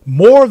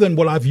 More than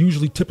what I've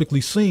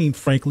typically seen,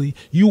 frankly,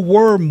 you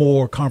were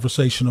more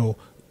conversational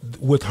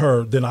with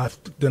her than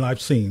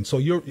I've seen. So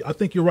I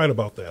think you're right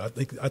about that.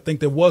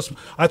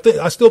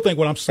 I still think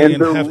what I'm saying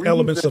have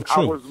elements of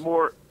truth.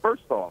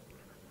 First off,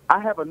 I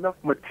have enough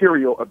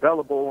material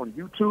available on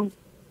YouTube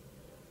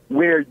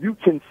where you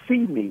can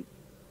see me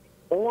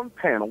on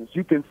panels,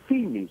 you can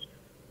see me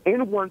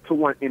in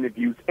one-to-one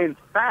interviews. In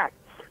fact,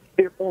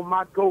 if on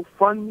my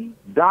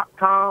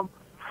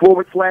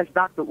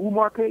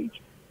GoFundMe.com/DrUMAR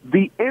page,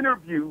 the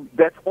interview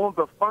that's on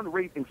the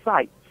fundraising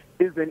site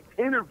is an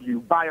interview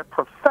by a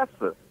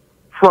professor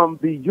from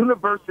the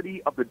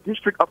University of the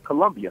District of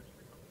Columbia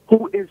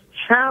who is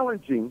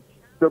challenging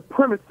the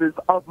premises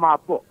of my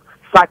book,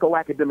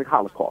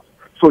 Psychoacademicholocaust.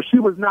 So she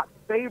was not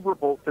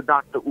favorable to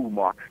Dr.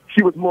 Umar.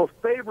 She was more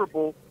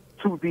favorable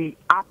to the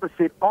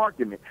opposite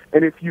argument.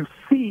 And if you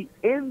see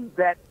in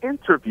that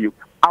interview,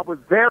 I was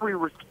very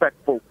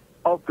respectful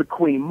of the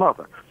Queen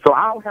Mother. So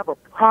I don't have a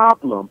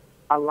problem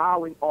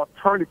allowing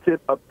alternative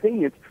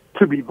opinions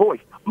to be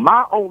voiced.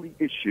 My only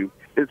issue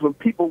is when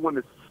people want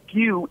to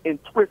skew and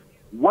twist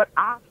what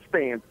I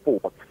stand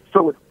for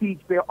so it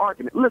feeds their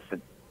argument.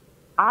 Listen,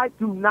 I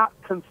do not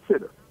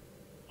consider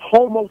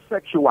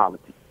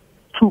homosexuality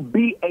to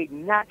be a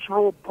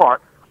natural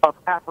part of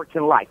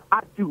African life.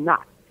 I do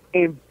not.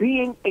 And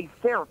being a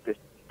therapist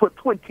for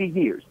 20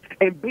 years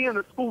and being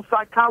a school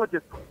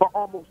psychologist for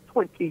almost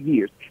 20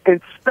 years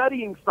and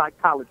studying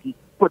psychology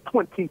for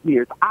 20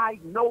 years, I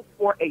know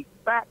for a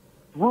fact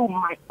through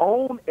my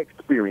own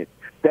experience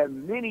that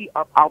many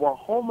of our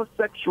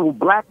homosexual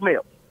black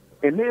males,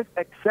 and there's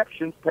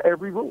exceptions to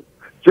every rule.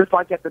 Just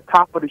like at the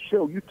top of the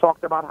show, you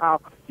talked about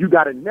how you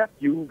got a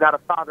nephew who got a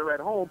father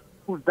at home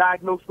who's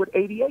diagnosed with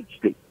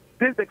ADHD.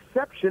 There's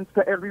exceptions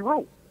to every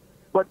rule.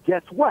 But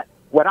guess what?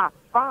 What I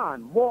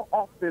find more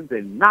often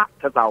than not,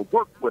 because I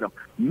work with them,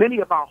 many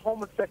of our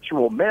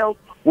homosexual males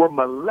were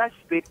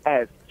molested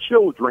as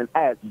children,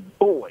 as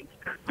boys.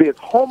 There's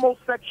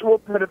homosexual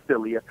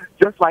pedophilia,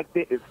 just like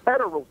there is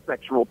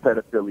heterosexual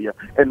pedophilia,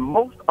 and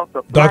most of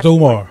the... Dr.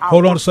 Umar,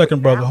 hold on a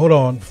second, brother. Hold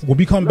on. When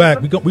we come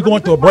back, we're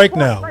going to a break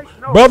now.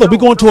 Brother, we're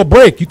going to a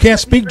break. You can't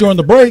speak during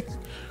the break.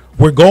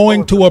 We're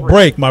going to a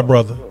break, my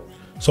brother.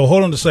 So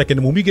hold on a second.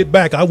 And when we get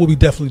back, I will be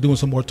definitely doing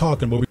some more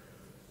talking. But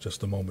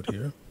just a moment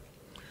here.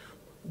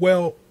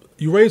 Well,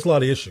 you raised a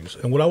lot of issues.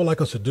 And what I would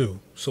like us to do,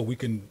 so we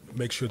can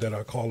make sure that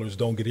our callers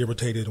don't get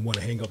irritated and want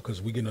to hang up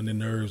because we get on their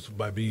nerves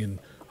by being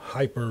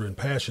hyper and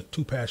passionate,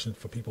 too passionate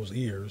for people's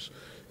ears.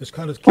 It's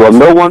kind of... Well,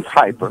 no one's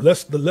hyper.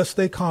 Let's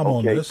stay calm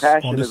on this issue.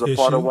 Passion is a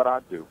part of what I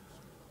do.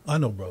 I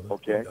know, brother.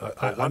 Okay.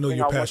 I know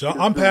you're passionate.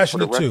 I'm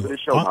passionate too.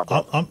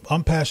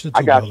 I'm passionate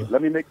too, I got brother. you.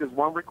 Let me make this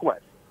one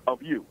request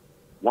of you.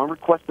 One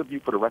request of you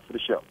for the rest of the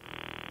show.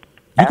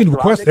 You can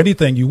request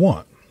anything you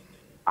want.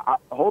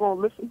 Hold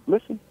on,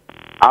 listen.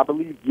 I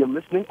believe your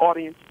listening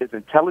audience is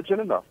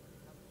intelligent enough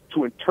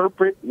to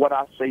interpret what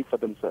I say for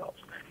themselves.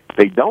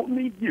 They don't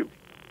need you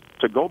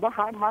to go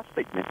behind my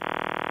statement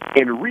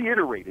and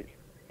reiterate it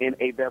in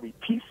a very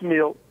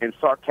piecemeal and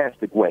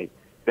sarcastic way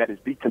that is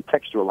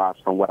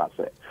decontextualized from what I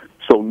said.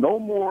 So no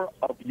more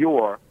of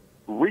your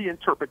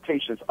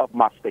reinterpretations of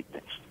my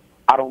statements.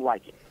 I don't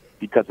like it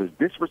because it's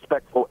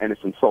disrespectful and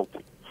it's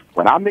insulting.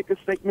 When I make a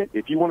statement,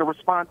 if you want to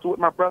respond to it,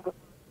 my brother,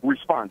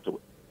 respond to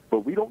it.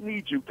 But we don't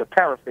need you to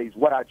paraphrase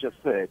what I just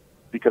said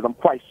because I'm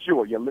quite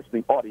sure your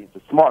listening audience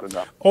is smart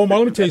enough. Omar,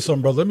 let me tell you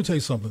something, brother. Let me tell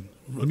you something.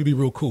 Let me be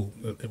real cool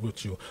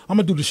with you. I'm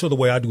going to do the show the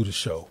way I do the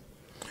show.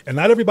 And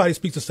not everybody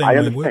speaks the same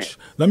language.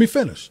 Let me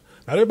finish.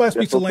 Not everybody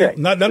speaks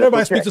not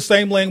everybody speaks the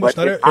same language.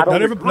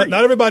 Not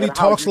everybody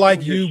talks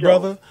like you,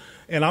 brother.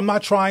 And I'm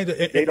not trying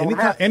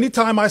to.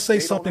 Anytime I say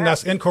something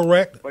that's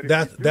incorrect,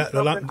 I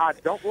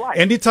don't like.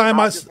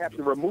 Anytime I just have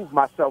to remove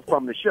myself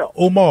from the show.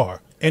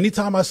 Omar,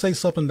 anytime I say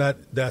something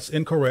that's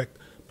incorrect,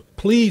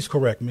 please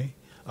correct me.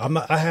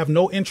 I have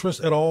no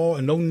interest at all,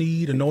 and no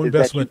need, and no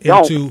investment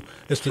into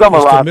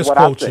to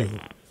misquote you.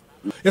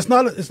 It's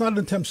not an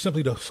attempt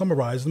simply to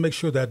summarize and make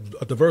sure that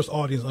a diverse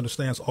audience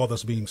understands all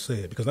that's being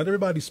said, because not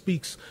everybody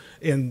speaks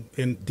in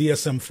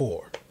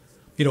DSM-4.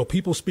 You know,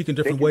 people speak in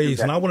different ways,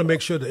 and I want to make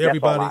sure that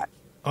everybody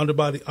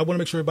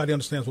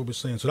understands what we're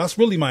saying. So that's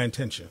really my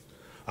intention.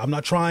 I'm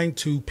not trying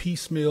to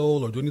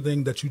piecemeal or do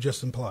anything that you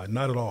just implied.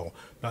 Not at all.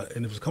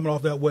 And if it's coming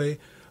off that way,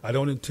 I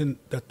don't intend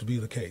that to be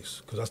the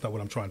case, because that's not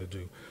what I'm trying to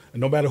do. And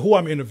no matter who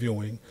I'm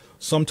interviewing,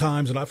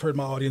 sometimes, and I've heard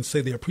my audience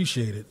say they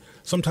appreciate it,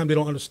 sometimes they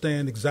don't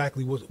understand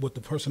exactly what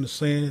the person is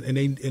saying, and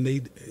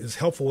they it's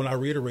helpful when I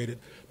reiterate it.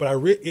 But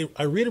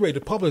I reiterate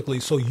it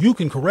publicly so you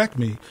can correct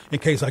me in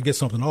case I get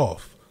something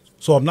off.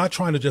 So I'm not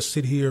trying to just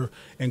sit here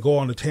and go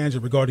on a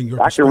tangent regarding your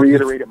perspective. I can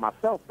reiterate it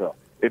myself, though.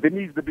 If it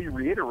needs to be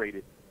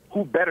reiterated,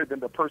 who better than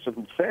the person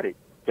who said it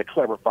to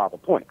clarify the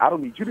point? I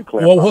don't need you to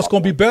clarify. Well, what's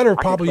going to be better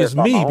probably is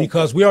me,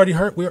 because we already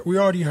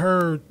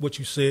heard what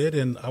you said,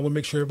 and I want to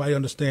make sure everybody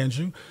understands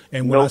you.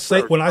 And when I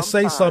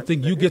say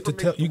something, you get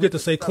to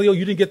say, Cleo,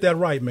 you didn't get that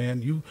right,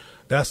 man.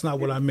 That's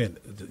not what I meant.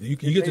 You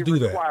get to do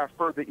that. Require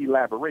further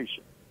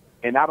elaboration.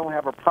 And I don't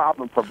have a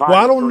problem providing.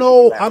 Well,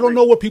 I don't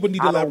know what people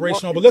need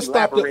elaboration on, but let's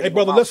stop this. Hey,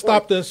 brother, let's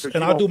stop this,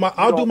 and I'll do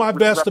my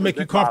best to make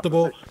you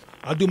comfortable.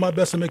 I'll do my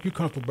best to make you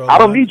comfortable, brother. I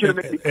don't need you to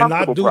make me comfortable,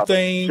 and not do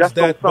things just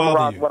that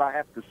bother you. What I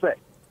have to say.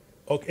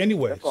 Okay.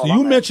 Anyway, so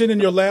you mentioned in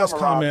your last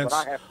comments,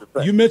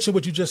 you mentioned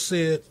what you just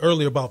said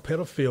earlier about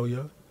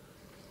pedophilia,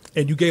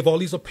 and you gave all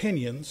these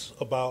opinions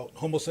about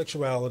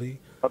homosexuality,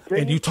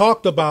 and you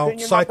talked about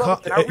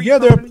yeah,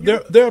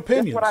 they're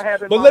opinions.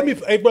 But let me,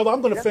 hey brother,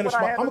 I'm going to finish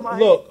my.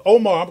 Look,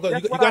 Omar,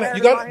 you got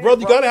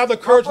to have the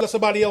courage to let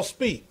somebody else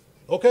speak.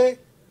 Okay,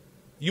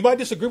 you might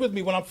disagree with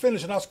me when I'm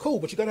finished, and that's cool.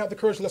 But you got to have the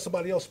courage to let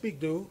somebody else speak,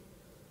 dude.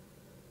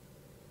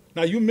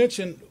 Now you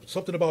mentioned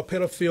something about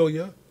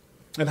pedophilia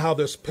and how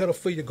there's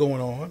pedophilia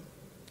going on.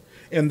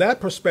 And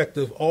that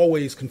perspective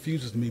always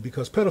confuses me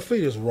because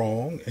pedophilia is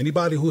wrong.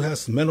 Anybody who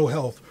has mental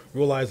health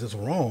realizes it's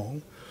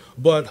wrong.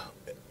 But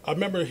I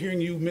remember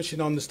hearing you mention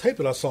on this tape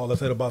that I saw that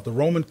said about the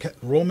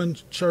Roman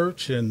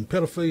church and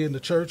pedophilia in the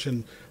church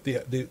and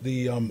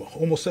the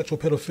homosexual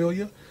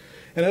pedophilia.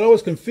 And it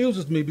always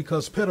confuses me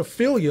because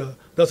pedophilia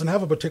doesn't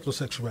have a particular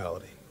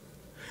sexuality.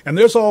 And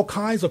there's all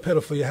kinds of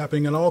pedophilia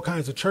happening in all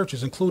kinds of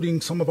churches,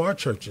 including some of our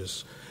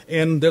churches.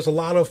 And there's a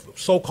lot of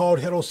so-called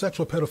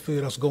heterosexual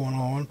pedophilia that's going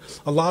on.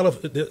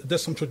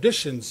 There's some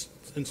traditions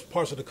in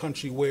parts of the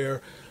country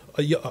where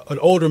an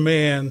older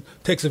man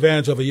takes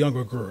advantage of a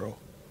younger girl.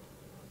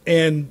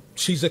 And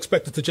she's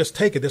expected to just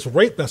take it. There's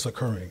rape that's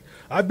occurring.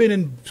 I've been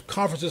in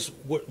conferences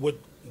with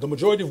the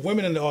majority of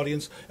women in the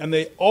audience, and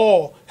they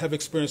all have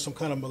experienced some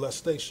kind of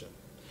molestation.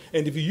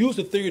 And if you use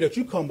the theory that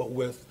you come up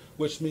with,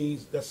 which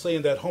means that's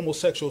saying that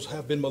homosexuals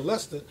have been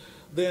molested,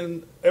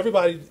 then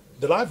everybody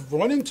that I've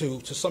run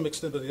into, to some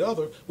extent or the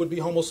other, would be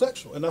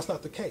homosexual, and that's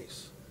not the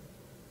case.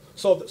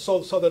 So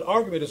that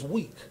argument is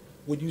weak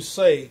when you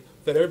say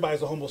that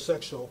everybody's a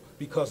homosexual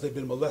because they've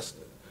been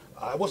molested.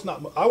 I was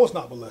not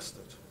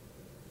molested.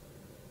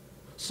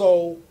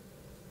 So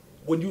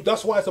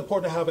that's why it's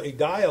important to have a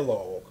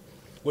dialogue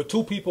with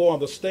two people on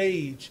the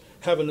stage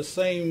having the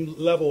same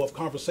level of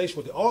conversation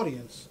with the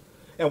audience.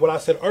 And what I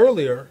said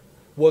earlier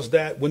was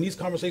that when these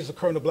conversations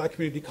occur in the black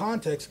community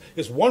context,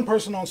 it's one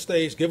person on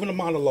stage giving a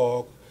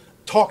monologue,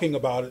 talking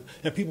about it,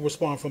 and people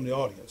respond from the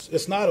audience.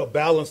 It's not a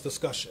balanced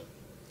discussion.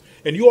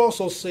 And you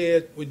also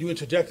said, when you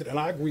interjected, and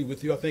I agree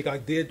with you, I think I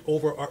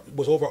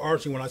was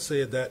overarching when I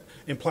said that,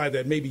 implied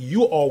that maybe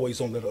you always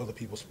don't let other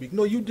people speak.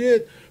 No, you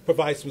did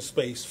provide some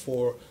space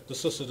for the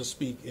sister to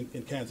speak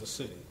in Kansas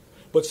City.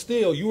 But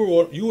still, you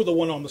were the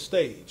one on the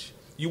stage.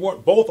 You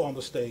weren't both on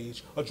the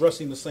stage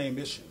addressing the same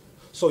issue.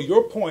 So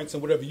your points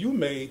and whatever you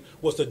made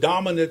was the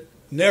dominant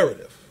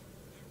narrative.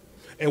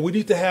 And we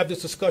need to have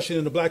this discussion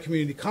in the black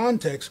community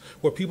context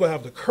where people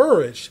have the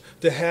courage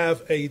to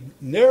have a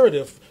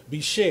narrative be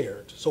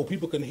shared so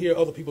people can hear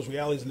other people's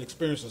realities and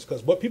experiences.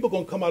 Because what people are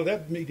going to come out of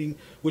that meeting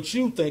with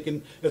you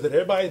thinking is that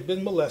everybody's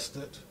been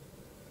molested,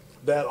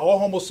 that all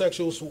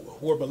homosexuals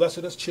who are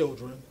molested as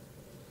children,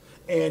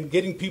 and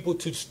getting people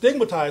to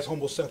stigmatize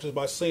homosexuals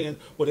by saying,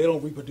 well, they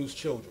don't reproduce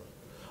children.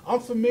 I'm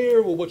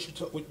familiar with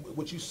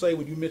what you say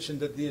when you mention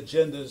that the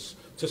agenda is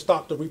to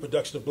stop the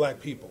reproduction of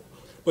black people.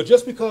 But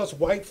just because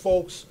white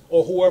folks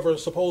or whoever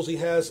supposedly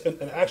has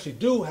and actually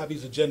do have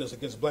these agendas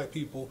against black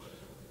people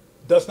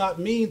does not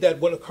mean that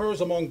what occurs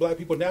among black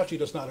people naturally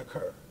does not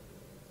occur.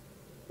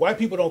 White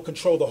people don't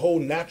control the whole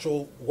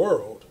natural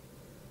world.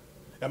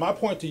 And my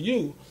point to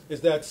you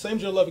is that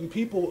same-gender-loving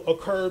people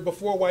occurred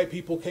before white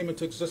people came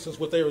into existence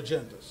with their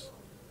agendas.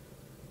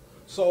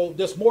 So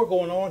there's more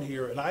going on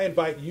here, and I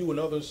invite you and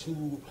others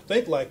who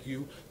think like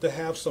you to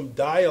have some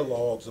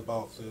dialogues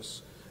about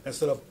this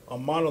instead of a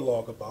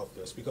monologue about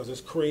this, because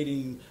it's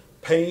creating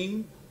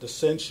pain,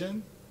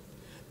 dissension,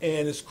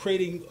 and it's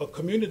creating a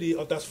community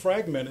that's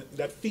fragmented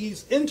that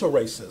feeds into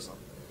racism,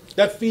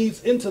 that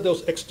feeds into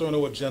those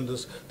external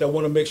agendas that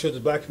want to make sure the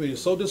black community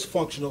is so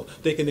dysfunctional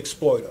they can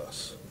exploit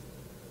us.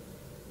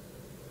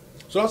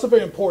 So that's a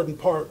very important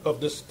part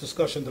of this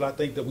discussion that I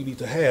think that we need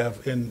to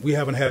have, and we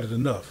haven't had it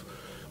enough.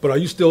 But are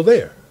you still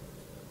there?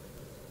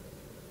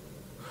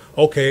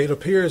 Okay, it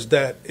appears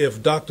that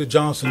if Dr.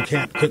 Johnson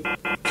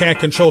can't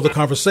control the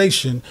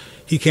conversation,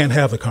 he can't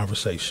have the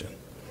conversation.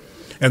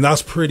 And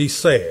that's pretty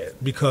sad,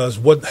 because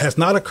what has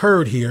not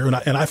occurred here,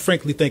 and I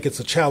frankly think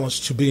it's a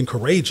challenge to being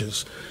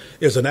courageous,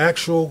 is an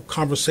actual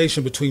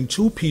conversation between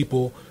two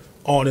people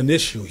on an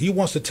issue. He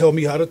wants to tell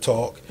me how to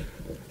talk.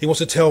 He wants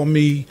to tell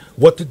me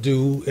what to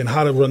do and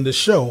how to run this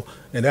show,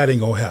 and that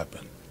ain't going to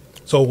happen.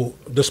 So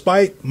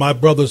despite my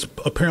brother's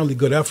apparently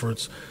good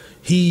efforts,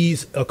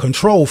 he's a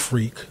control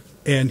freak,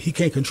 and he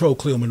can't control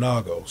Cleo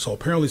Manago. So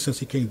apparently since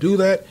he can't do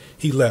that,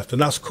 he left, and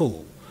that's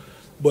cool.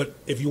 But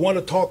if you want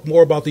to talk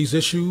more about these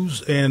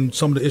issues and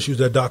some of the issues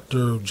that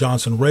Dr.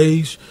 Johnson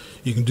raised,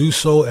 you can do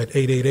so at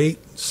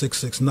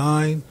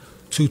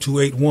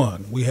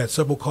 888-669-2281. We had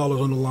several callers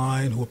on the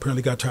line who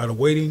apparently got tired of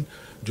waiting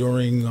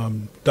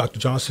during Dr.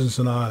 Johnson's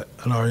and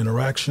our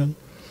interaction.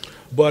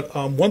 But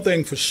one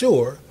thing for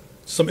sure,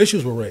 some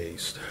issues were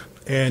raised,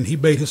 and he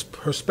made his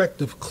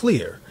perspective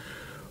clear.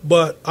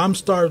 But I'm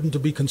starting to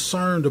be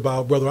concerned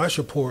about whether I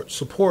should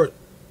support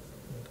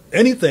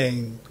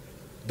anything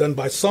done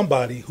by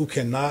somebody who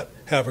cannot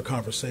have a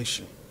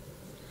conversation.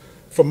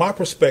 From my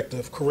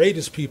perspective,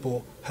 courageous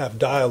people have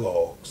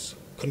dialogues.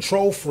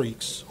 Control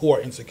freaks who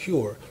are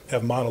insecure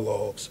have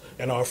monologues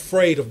and are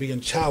afraid of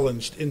being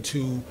challenged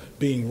into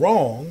being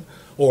wrong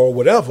or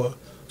whatever.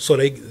 so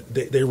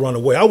they run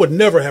away. I would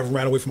never have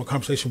ran away from a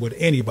conversation with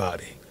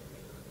anybody.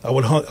 I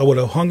would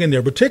have hung in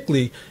there,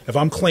 particularly if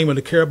I'm claiming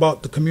to care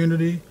about the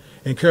community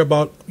and care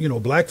about, you know,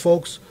 black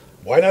folks.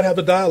 Why not have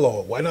the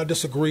dialogue? Why not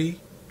disagree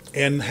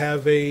and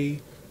have a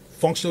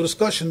functional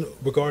discussion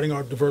regarding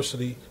our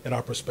diversity and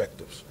our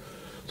perspectives?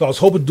 So I was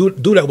hoping to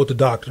do that with the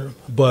doctor,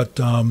 but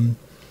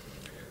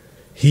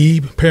he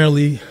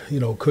apparently, you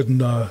know,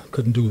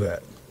 couldn't do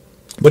that.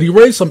 But he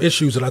raised some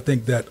issues that I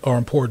think that are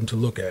important to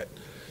look at.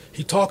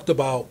 He talked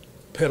about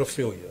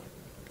pedophilia.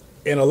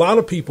 And a lot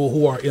of people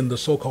who are in the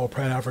so-called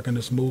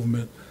Pan-Africanist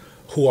movement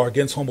who are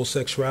against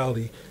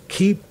homosexuality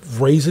keep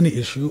raising the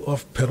issue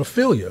of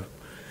pedophilia.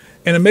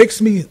 And it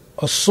makes me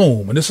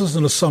assume, and this is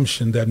an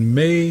assumption that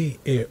may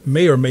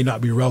or may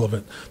not be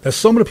relevant, that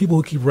some of the people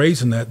who keep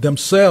raising that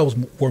themselves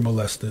were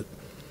molested,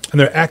 and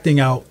they're acting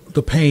out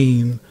the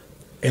pain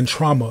and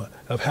trauma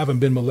of having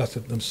been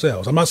molested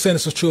themselves. I'm not saying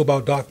this is true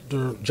about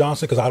Dr.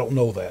 Johnson, because I don't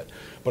know that.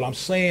 But I'm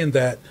saying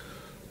that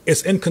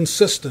it's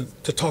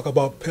inconsistent to talk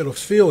about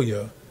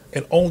pedophilia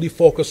and only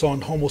focus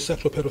on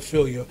homosexual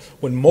pedophilia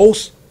when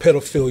most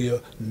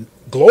pedophilia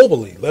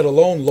globally, let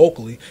alone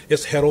locally,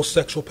 is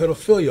heterosexual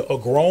pedophilia, a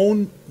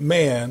grown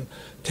man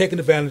taking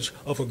advantage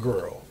of a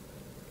girl.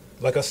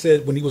 Like I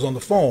said when he was on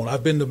the phone,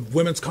 I've been to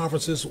women's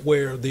conferences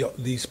where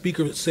the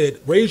speaker said,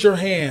 raise your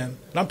hand,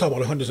 and I'm talking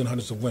about hundreds and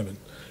hundreds of women.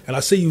 And I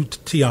see you,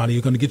 Tiani,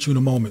 you're going to get you in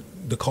a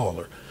moment, the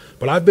caller.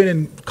 But I've been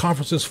in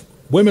conferences,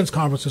 women's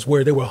conferences,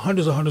 where there were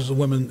hundreds and hundreds of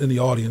women in the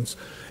audience,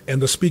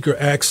 and the speaker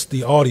asked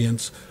the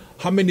audience,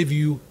 how many of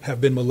you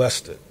have been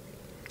molested?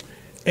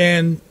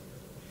 And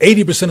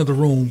 80% of the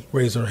room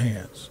raised their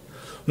hands.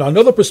 Now,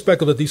 another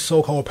perspective that these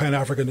so-called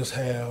Pan-Africanists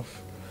have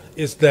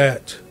is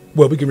that,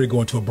 well, we can really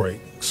go into a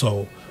break.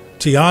 So,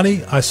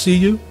 Tiani, I see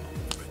you,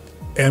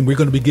 and we're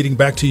going to be getting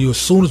back to you as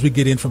soon as we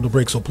get in from the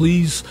break. So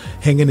please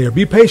hang in there.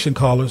 Be patient,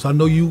 callers. I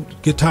know you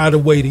get tired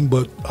of waiting,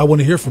 but I want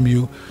to hear from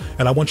you,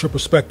 and I want your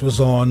perspectives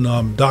on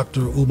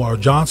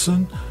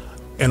DrUmarJohnson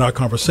and our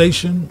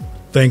conversation.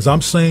 Things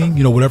I'm saying,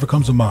 you know, whatever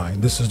comes to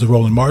mind. This is the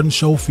Roland Martin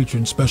Show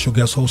featuring special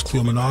guest host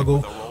Cleo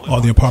Manago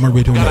on the Empowerment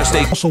Radio Network.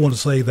 I also want to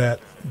say that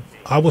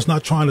I was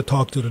not trying to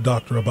talk to the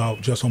doctor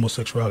about just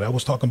homosexuality. I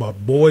was talking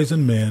about boys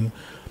and men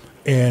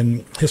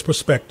and his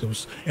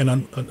perspectives.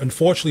 And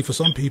unfortunately for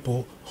some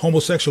people,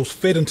 homosexuals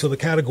fit into the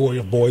category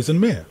of boys and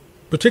men,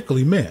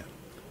 particularly men.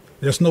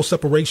 There's no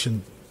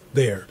separation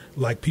there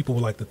like people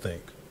would like to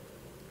think.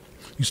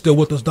 You still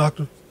with us,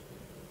 doctor?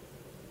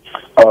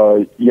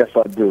 Yes,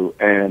 I do.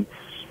 And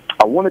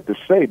I wanted to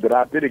say that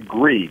I did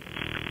agree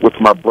with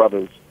my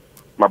brother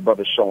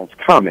Sean's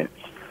comments.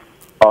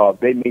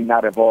 They may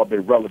not have all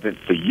been relevant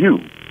for you,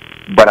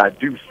 but I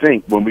do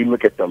think when we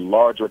look at the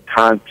larger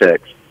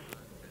context,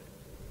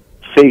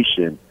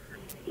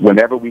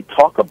 whenever we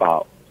talk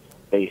about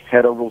a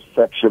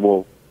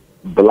heterosexual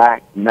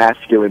black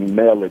masculine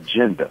male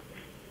agenda,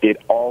 it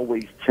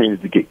always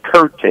tends to get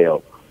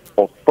curtailed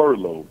or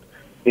furloughed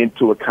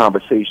into a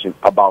conversation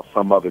about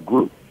some other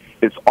group.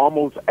 It's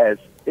almost as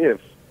if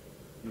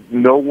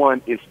no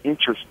one is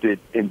interested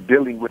in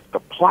dealing with the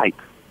plight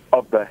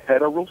of the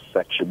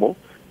heterosexual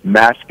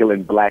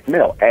masculine black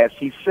male. As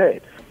he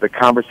said, the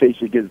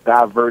conversation gets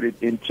diverted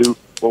into,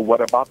 well,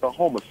 what about the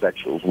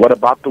homosexuals? What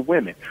about the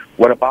women?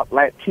 What about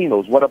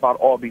Latinos? What about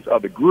all these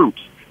other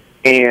groups?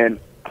 And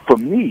for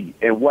me,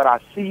 and what I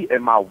see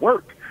in my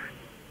work,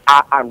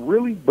 I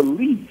really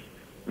believe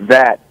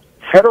that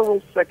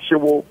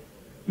heterosexual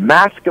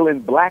masculine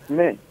black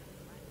men,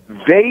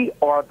 they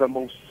are the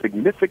most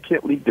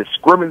significantly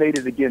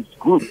discriminated against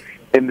group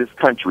in this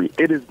country.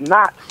 It is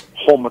not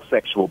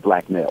homosexual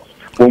black males.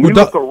 When we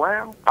look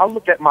around, I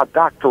look at my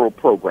doctoral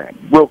program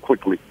real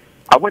quickly.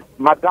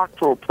 My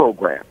doctoral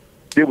program,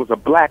 there was a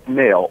black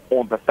male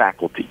on the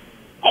faculty,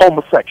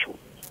 homosexual.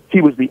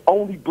 He was the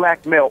only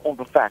black male on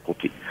the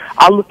faculty.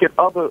 I look at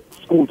other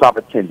schools I've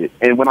attended,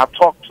 and when I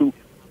talk to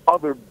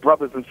other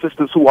brothers and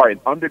sisters who are in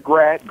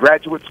undergrad,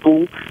 graduate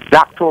school,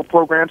 doctoral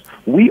programs,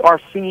 we are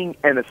seeing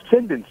an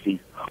ascendancy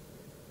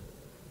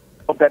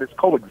that is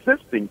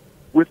coexisting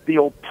with the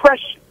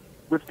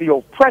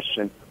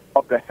oppression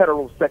of the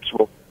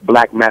heterosexual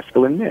black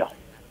masculine male.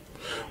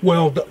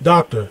 Well,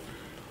 doctor,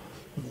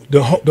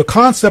 the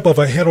concept of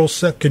a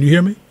heterosexual, can you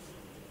hear me?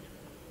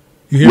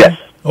 You hear me?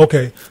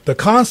 Okay. The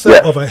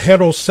concept of a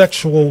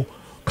heterosexual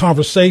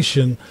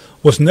conversation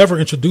was never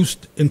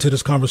introduced into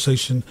this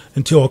conversation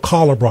until a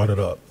caller brought it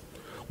up.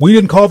 We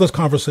didn't call this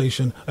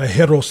conversation a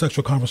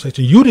heterosexual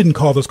conversation. You didn't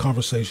call this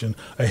conversation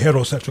a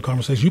heterosexual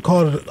conversation. You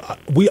called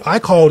it, I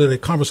called it a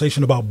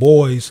conversation about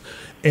boys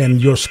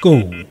and your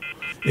school.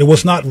 It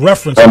was not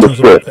referenced in terms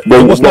of,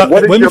 it was not,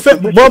 let me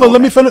finish,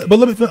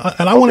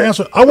 and I want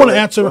to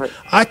answer,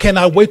 I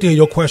cannot wait to hear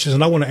your questions,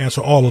 and I want to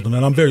answer all of them,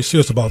 and I'm very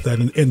serious about that.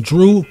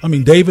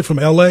 And David from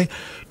LA,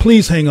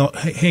 please hang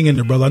in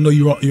there, brother. I know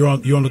you're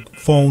on the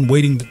phone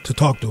waiting to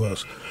talk to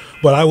us,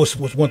 but I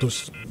want to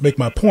make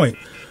my point.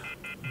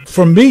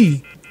 For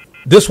me,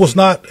 this was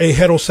not a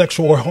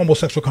heterosexual or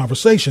homosexual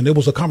conversation. It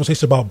was a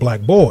conversation about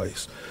black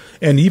boys.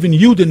 And even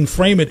you didn't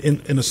frame it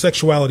in the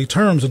sexuality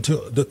terms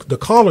until the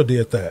caller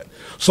did that.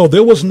 So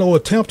there was no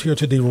attempt here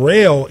to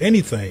derail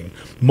anything.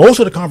 Most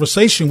of the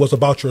conversation was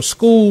about your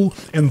school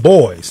and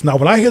boys. Now,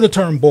 when I hear the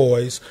term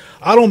boys,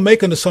 I don't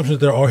make an assumption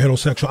that they are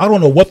heterosexual. I don't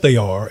know what they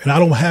are, and I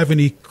don't have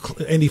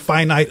any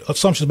finite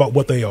assumptions about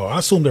what they are. I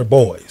assume they're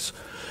boys.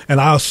 And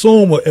I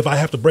assume, if I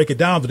have to break it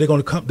down, that they're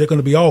going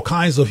to be all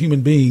kinds of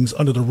human beings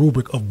under the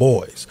rubric of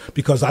boys,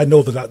 because I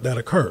know that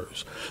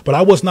occurs. But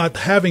I was not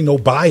having no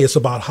bias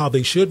about how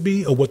they should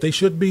be or what they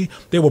should be.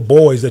 They were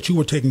boys that you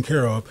were taking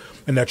care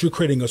of and that you're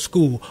creating a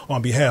school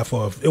on behalf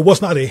of. It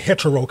was not a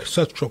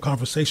heterosexual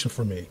conversation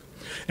for me.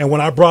 And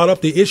when I brought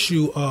up the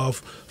issue of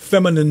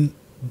feminine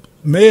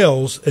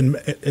males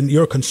and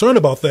your concern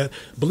about that,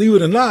 believe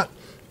it or not,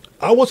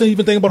 I wasn't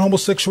even thinking about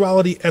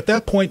homosexuality at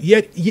that point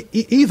yet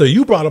either.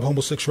 You brought up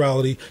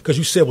homosexuality because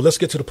you said, well, let's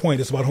get to the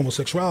point. It's about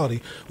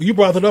homosexuality. Well, you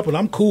brought it up, and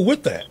I'm cool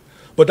with that.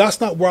 But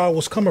that's not where I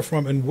was coming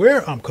from and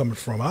where I'm coming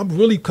from. I'm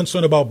really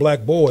concerned about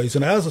black boys.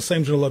 And as a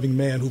same-gender-loving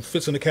man who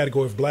fits in the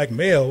category of black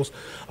males,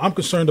 I'm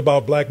concerned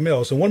about black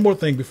males. And one more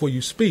thing before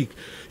you speak.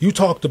 You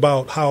talked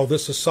about how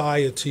this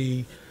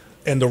society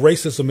and the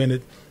racism in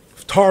it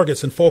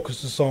targets and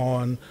focuses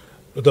on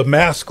the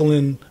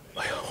masculine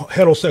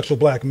heterosexual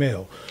black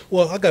male.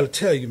 Well, I got to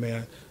tell you,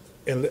 man,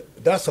 and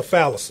that's a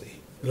fallacy.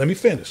 Let me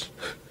finish.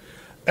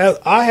 As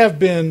I have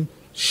been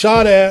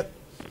shot at,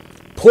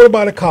 pulled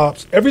by the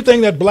cops,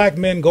 everything that black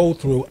men go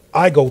through,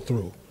 I go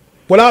through,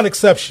 without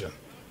exception.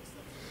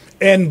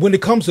 And when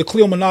it comes to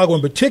Cleo Manago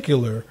in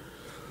particular,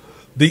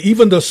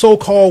 even the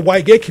so-called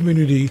white gay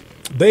community,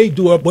 they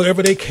do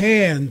whatever they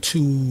can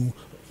to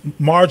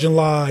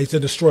marginalize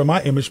and destroy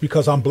my image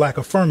because I'm black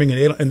affirming,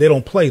 and they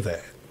don't play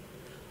that.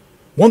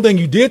 One thing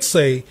you did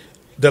say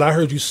that I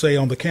heard you say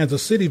on the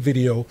Kansas City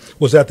video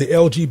was that the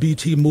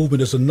LGBT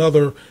movement is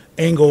another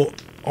angle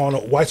on a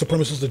white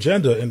supremacist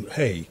agenda. And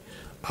hey,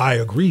 I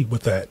agree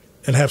with that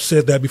and have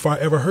said that before I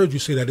ever heard you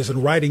say that. It's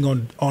in writing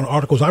on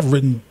articles I've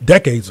written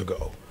decades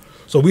ago.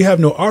 So we have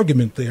no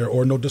argument there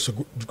or no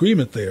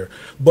disagreement there.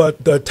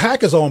 But the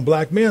attack is on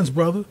black men's,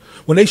 brother.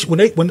 When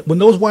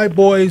those white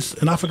boys,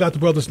 and I forgot the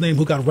brother's name,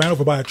 who got ran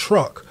over by a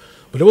truck,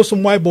 but there were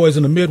some white boys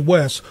in the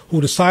Midwest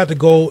who decided to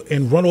go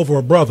and run over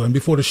a brother. And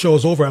before the show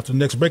is over, after the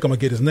next break, I'm going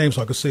to get his name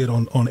so I can say it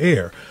on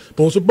air.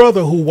 But it was a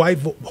brother who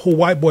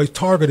white boys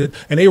targeted,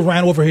 and they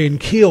ran over him and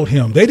killed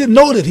him. They didn't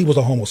know that he was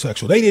a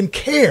homosexual. They didn't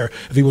care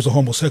if he was a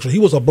homosexual. He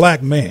was a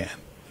black man.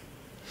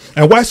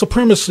 And white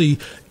supremacy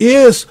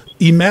is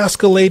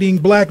emasculating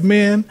black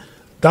men.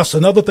 That's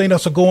another thing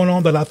that's going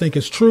on that I think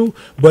is true.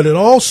 But it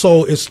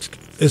also is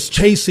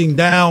chasing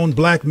down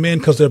black men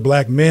because they're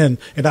black men,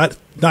 and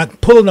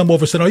not pulling them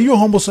over and saying, are you a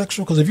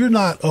homosexual? Because if you're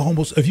a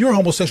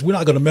homosexual, we're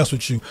not going to mess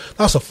with you.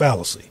 That's a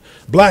fallacy.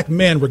 Black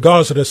men,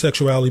 regardless of their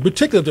sexuality,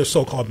 particularly if they're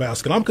so-called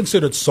masculine, I'm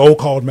considered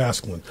so-called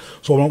masculine.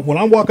 So when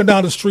I'm walking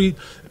down the street,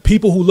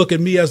 people who look at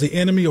me as the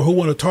enemy or who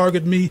want to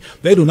target me,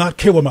 they do not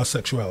care what my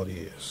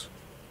sexuality is.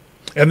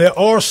 And there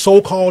are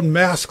so-called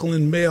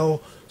masculine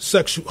male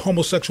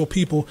homosexual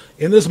people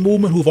in this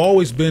movement who've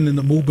always been in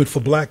the movement for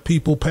black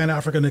people,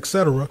 Pan-African,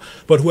 etc.,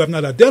 but who have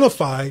not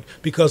identified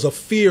because of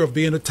fear of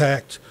being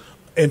attacked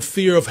and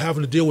fear of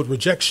having to deal with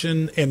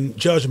rejection and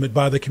judgment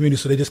by the community,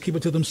 so they just keep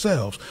it to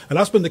themselves. And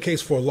that's been the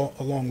case for a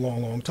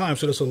long time.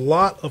 So there's a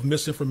lot of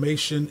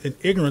misinformation and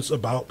ignorance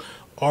about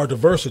our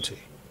diversity.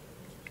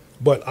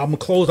 But I'm going to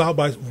close out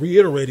by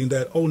reiterating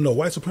that, oh no,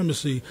 white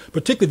supremacy,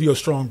 particularly if you're a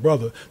strong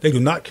brother, they do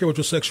not care what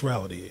your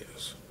sexuality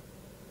is.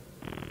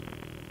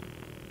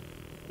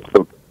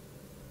 So,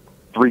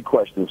 3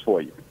 questions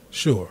for you.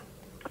 Sure.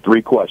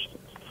 3 questions.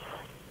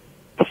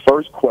 The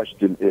first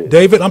question is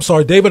David. I'm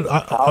sorry, David.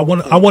 I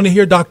want to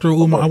hear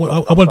Dr.UMAR.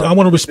 I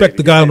want to respect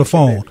the guy on the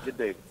phone.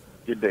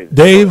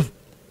 Dave,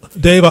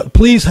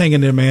 please hang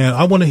in there, man.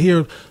 I want to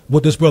hear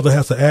what this brother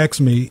has to ask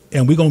me,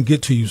 and we're gonna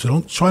get to you. So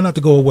don't try not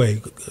to go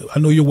away. I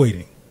know you're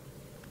waiting.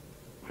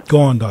 Go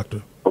on,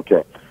 Doctor.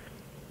 Okay.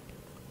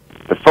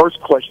 The first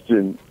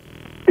question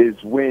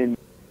is when you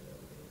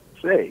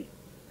say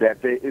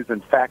that there is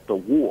in fact a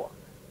war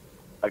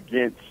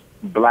against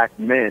black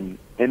men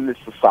in this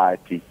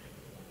society,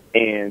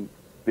 and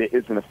there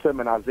is an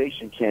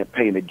effeminization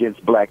campaign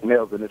against black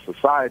males in this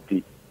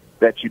society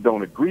that you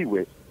don't agree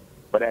with,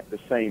 but at the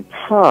same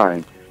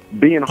time,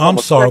 being I'm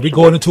sorry, we're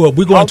going into a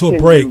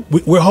break.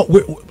 We're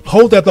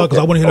hold that thought because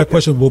I want to hear that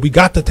question. But we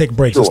got to take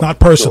breaks. Sure, it's not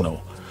personal.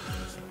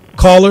 Sure.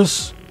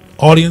 Callers,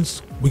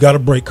 audience, we got a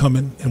break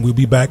coming, and we'll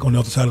be back on the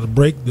other side of the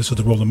break. This is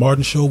the Roland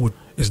Martin Show.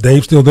 Is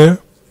Dave still there?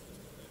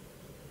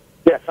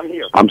 Yes, I'm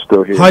here. I'm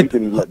still here. You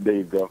can let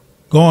Dave go.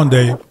 Go on,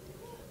 Dave.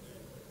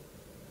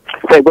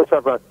 Hey, what's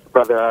up,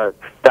 brother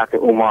Dr.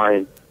 Umar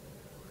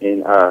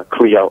and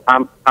Cleo?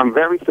 I'm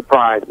very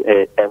surprised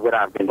at what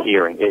I've been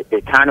hearing.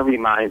 It kind of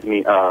reminds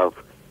me of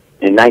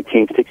in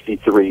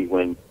 1963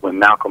 when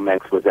Malcolm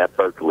X was at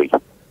Berkeley.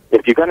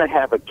 If you're going to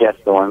have a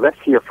guest on, let's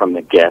hear from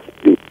the guest.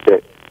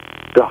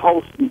 The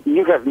host,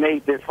 you have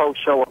made this whole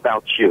show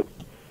about you.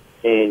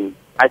 And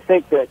I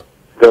think that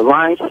the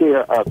lion's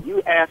share of,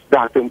 you asked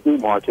Dr.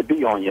 Umar to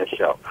be on your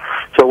show.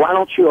 So why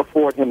don't you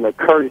afford him the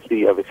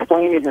courtesy of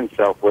explaining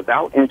himself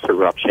without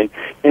interruption?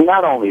 And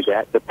not only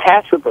that, the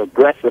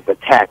passive-aggressive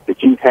attack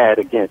that you've had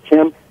against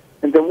him,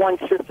 and the one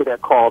sister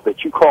that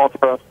you called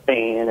her a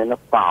fan and a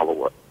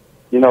follower.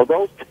 You know,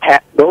 those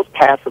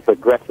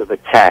passive-aggressive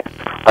attacks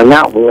are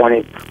not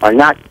wanted,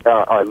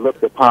 are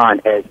looked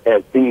upon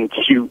as being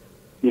cute.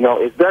 You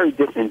know, it's very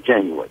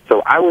disingenuous.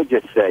 So I would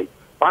just say,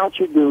 why don't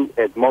you do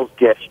as most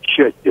guests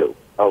should do?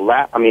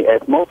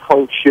 As most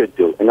hosts should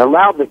do, and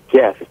allow the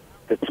guests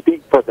to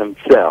speak for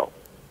themselves.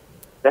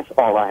 That's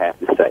all I have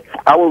to say.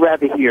 I would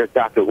rather hear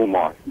Dr.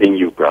 Umar than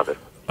you, brother.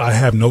 I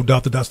have no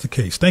doubt that that's the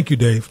case. Thank you,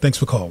 Dave. Thanks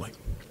for calling.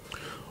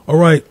 All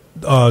right,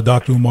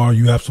 Dr. Umar,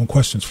 you have some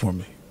questions for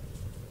me.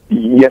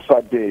 Yes,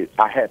 I did.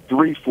 I had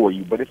 3 for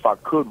you, but if I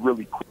could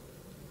really quick,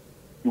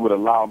 you would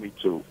allow me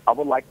to. I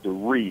would like to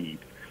read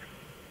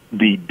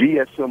the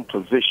DSM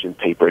position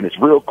paper, and it's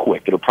real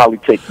quick. It'll probably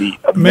take me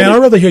a minute. Man, I'd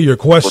rather hear your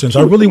questions.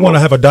 I really want to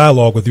have a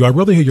dialogue with you. I'd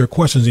rather hear your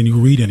questions than you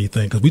read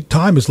anything, because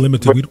time is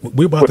limited.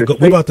 We're about to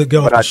get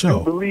off the show.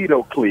 But I do believe,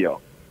 though,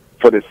 Cleo,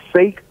 for the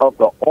sake of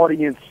the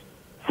audience,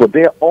 for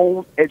their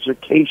own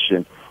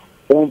education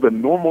on the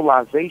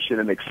normalization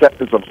and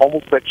acceptance of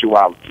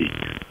homosexuality,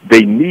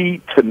 they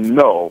need to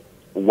know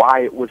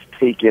why it was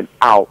taken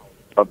out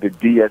of the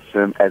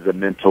DSM as a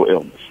mental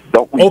illness.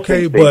 Don't we?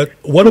 Okay, but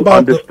what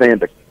about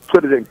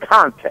put it in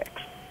context?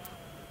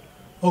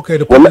 Okay.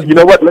 Well, you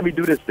know what? Let me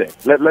do this then.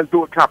 Let's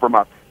do a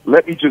compromise.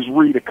 Let me just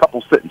read a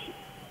couple sentences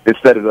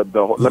instead of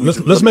the.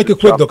 Let's make it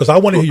quick though, because I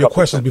want to hear your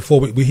questions before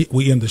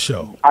we end the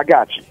show. I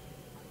got you,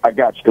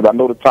 because I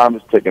know the time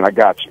is ticking. I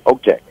got you.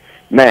 Okay.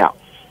 Now,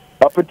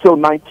 up until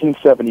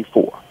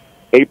 1974,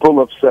 April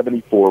of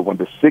 '74, when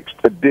the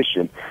 6th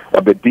edition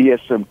of the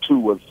DSM-2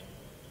 was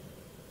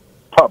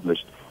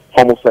published,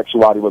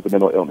 homosexuality was a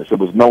mental illness. It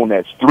was known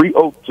as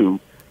 302.0,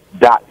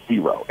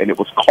 and it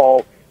was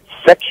called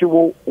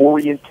sexual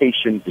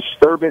orientation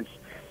disturbance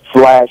 /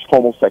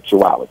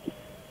 homosexuality.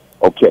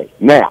 Okay,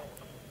 now,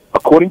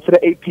 according to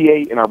the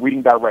APA, and I'm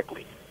reading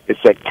directly, it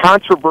said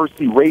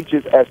controversy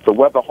rages as to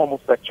whether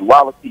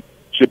homosexuality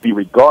should be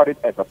regarded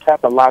as a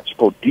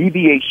pathological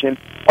deviation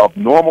of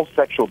normal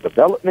sexual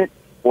development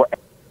or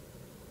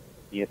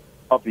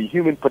of the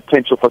human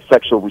potential for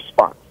sexual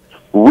response.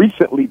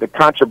 Recently, the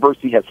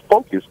controversy has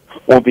focused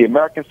on the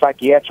American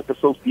Psychiatric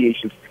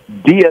Association's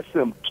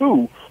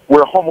DSM-2,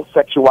 where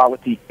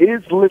homosexuality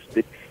is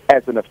listed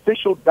as an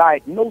official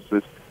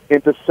diagnosis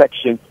in the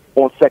section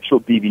on sexual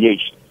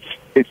deviation.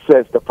 It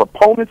says the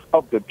proponents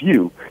of the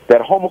view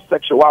that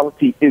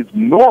homosexuality is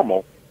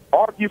normal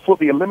argue for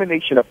the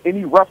elimination of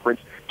any reference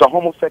to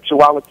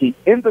homosexuality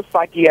in the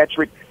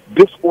psychiatric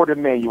disorder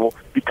manual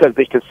because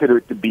they consider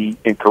it to be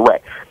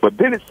incorrect. But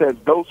then it says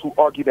those who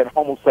argue that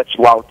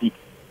homosexuality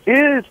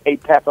is a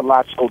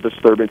pathological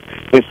disturbance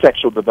in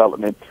sexual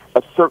development,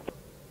 assert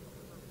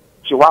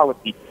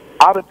sexuality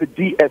out of the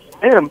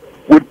DSM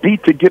would be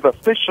to give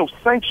official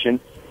sanction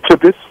to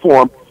this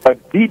form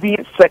of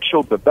deviant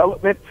sexual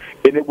development,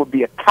 and it would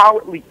be a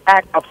cowardly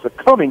act of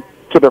succumbing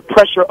to the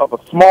pressure of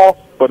a small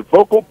but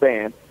vocal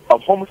band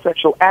of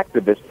homosexual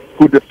activists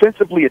who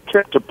defensively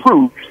attempt to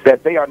prove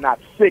that they are not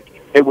sick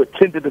and would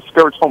tend to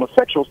discourage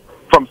homosexuals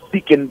from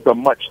seeking the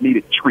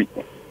much-needed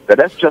treatment. Now,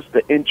 that's just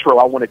the intro.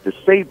 I wanted to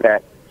say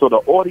that so the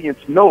audience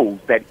knows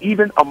that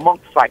even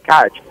amongst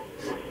psychiatrists,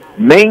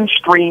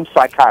 mainstream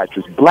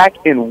psychiatrists, black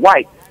and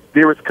white,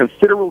 there is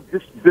considerable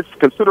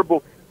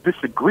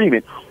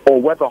disagreement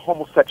on whether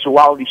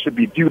homosexuality should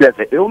be viewed as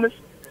an illness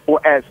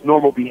or as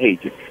normal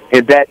behavior.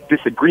 And that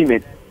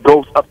disagreement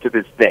goes up to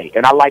this day.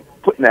 And I like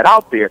putting that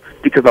out there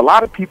because a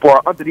lot of people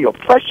are under the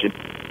impression,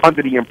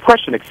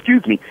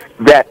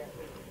 that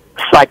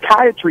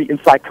psychiatry and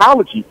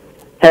psychology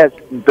has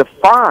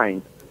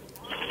defined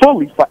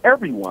fully for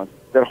everyone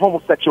that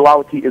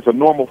homosexuality is a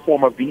normal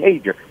form of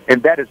behavior,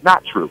 and that is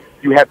not true.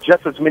 You have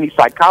just as many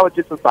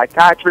psychologists and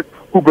psychiatrists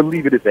who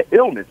believe it is an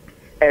illness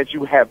as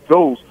you have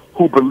those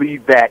who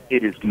believe that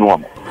it is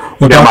normal.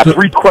 Well, now, Doctor, my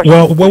 3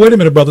 questions. Well, wait a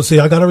minute, brother. See,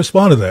 I got to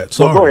respond to that.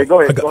 Sorry. Go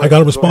ahead. I got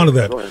to respond to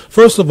that.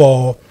 First of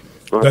all,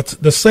 that's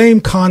the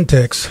same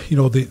context. You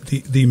know,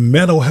 the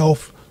mental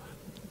health,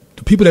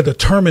 the people that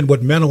determine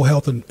what mental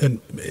health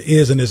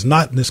is and is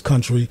not in this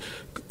country,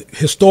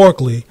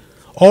 historically,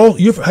 have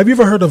you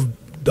ever heard of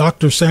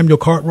Dr. Samuel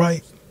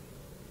Cartwright?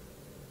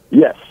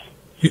 Yes.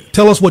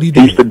 Tell us what he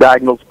did. He used to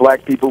diagnose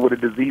black people with a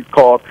disease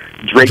called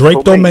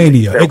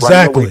drapetomania.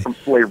 Exactly. Running away from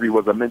slavery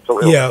was a mental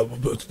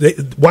illness.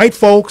 Yeah, white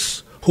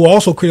folks who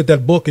also created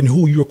that book and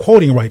who you're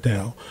quoting right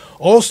now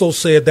also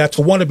said that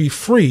to want to be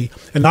free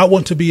and not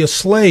want to be a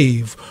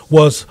slave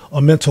was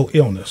a mental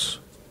illness.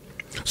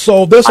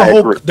 So there's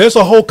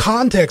a whole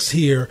context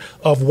here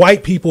of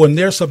white people and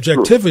their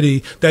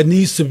subjectivity that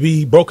needs to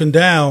be broken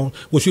down,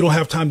 which we don't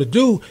have time to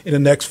do in the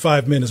next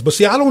 5 minutes. But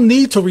see, I don't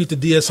need to read the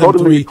DSM-3.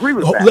 Totally agree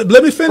with that.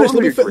 Let me finish.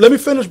 Let me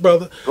finish,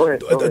 brother. Go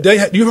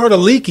ahead. You heard of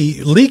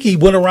Leakey. Leakey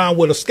went around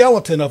with a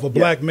skeleton of a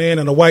black man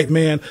and a white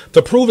man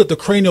to prove that the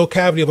cranial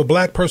cavity of a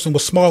black person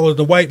was smaller than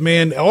the white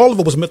man. All of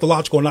it was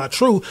mythological and not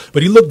true,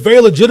 but he looked very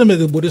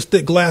legitimate with his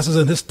thick glasses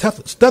and his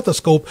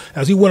stethoscope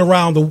as he went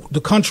around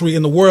the country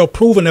and the world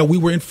proving that we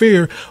were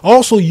inferior,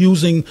 also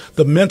using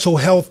the mental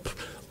health,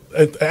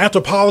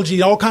 anthropology,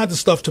 and all kinds of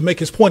stuff to make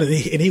his point, and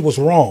he was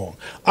wrong.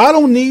 I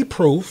don't need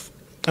proof,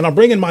 and I'm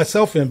bringing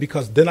myself in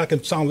because then I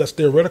can sound less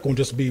theoretical and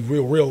just be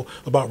real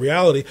about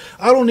reality.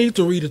 I don't need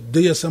to read a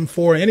DSM-4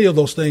 or any of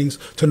those things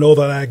to know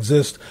that I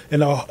exist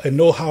and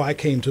know how I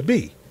came to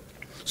be.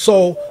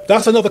 So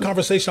that's another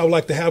conversation I would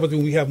like to have with you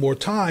when we have more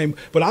time.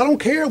 But I don't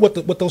care what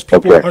those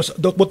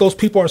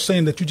people are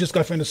saying that you just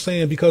got finished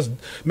saying, because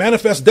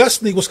manifest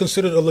destiny was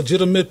considered a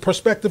legitimate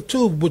perspective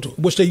too,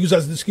 which they use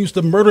as an excuse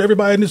to murder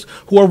everybody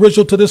who are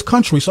original to this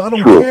country. So I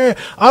don't care.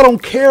 I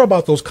don't care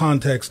about those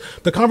contexts.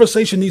 The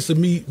conversation needs to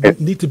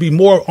be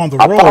more on the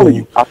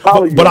road. I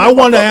follow you. But I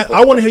want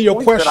to hear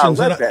your questions.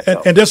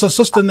 And there's a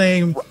sister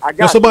named.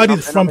 There's somebody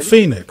from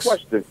Phoenix.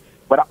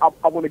 But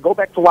I want to go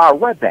back to why I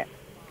read that.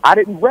 I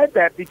didn't read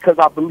that because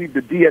I believe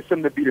the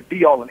DSM to be the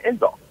be-all and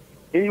end-all.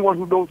 Anyone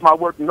who knows my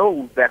work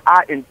knows that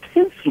I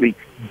intensely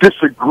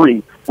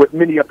disagree with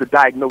many of the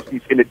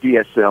diagnoses in the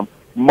DSM,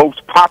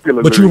 most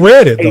popularly. But you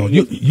read it, though.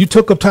 You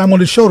took up time on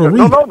the show to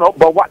read it. No.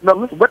 But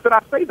listen, what did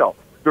I say, though?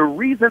 The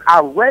reason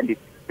I read it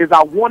is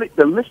I wanted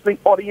the listening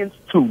audience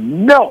to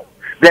know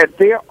that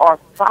there are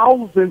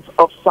thousands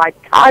of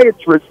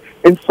psychiatrists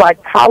and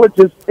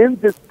psychologists in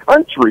this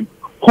country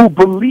who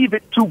believe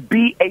it to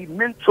be a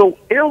mental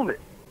illness,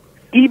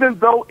 even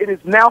though it is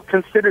now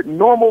considered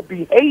normal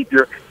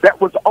behavior. That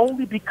was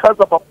only because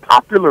of a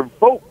popular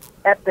vote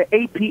at the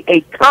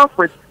APA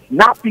conference,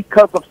 not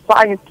because of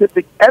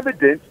scientific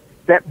evidence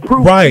that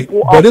proves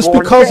people are it's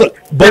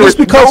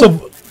because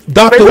of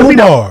Dr.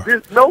 Umar.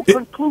 There's no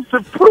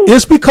conclusive proof.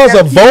 It's because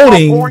of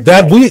voting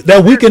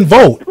that we can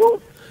vote.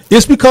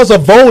 It's because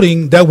of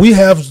voting that we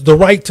have the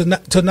right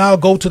to now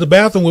go to the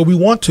bathroom where we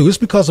want to. It's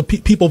because of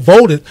people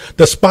voted,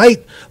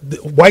 despite the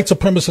white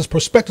supremacist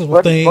perspectives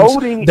of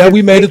things, that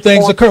we made the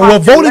things occur. Well,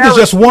 voting is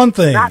just one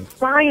thing. Not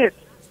science.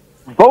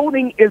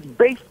 Voting is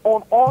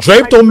drapetomania all.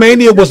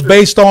 Drapetomania was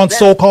based on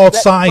so-called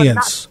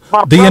science.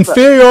 The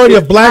inferiority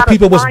of black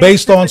people was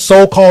based on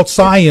so-called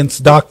science,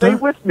 doctor.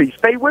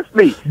 Stay with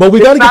me. But we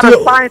got to get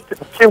to science.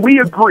 Can we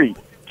agree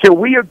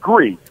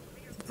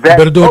that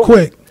better do it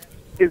quick?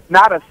 Is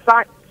not a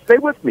science. Stay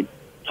with me.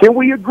 Can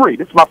we agree?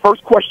 This is my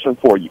first question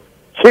for you.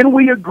 Can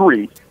we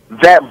agree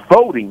that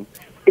voting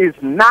is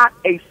not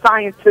a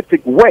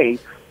scientific way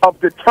of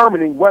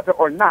determining whether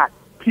or not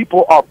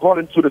people are brought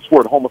into this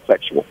word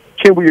homosexual?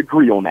 Can we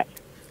agree on that?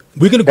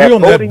 We can agree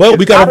on that,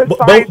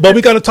 but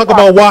we got to talk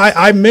about why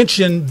I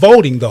mentioned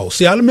voting, though.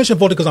 See, I didn't mention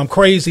voting because I'm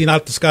crazy,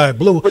 not the sky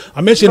blue.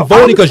 I mentioned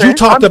voting because you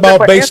talked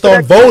about based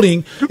on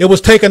voting, it was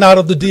taken out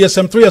of the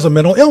DSM-3 as a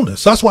mental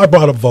illness. That's why I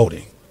brought up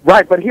voting.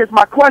 Right, but here's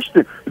my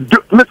question.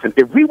 Listen,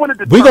 if we wanted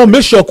to, we're gonna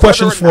miss your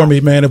questions for me,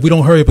 man. If we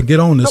don't hurry up and get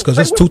on this, because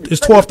it's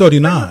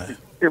 12:39.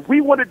 If we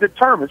want to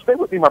determine, stay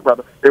with me, my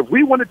brother. If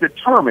we want to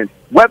determine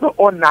whether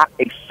or not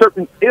a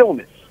certain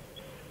illness,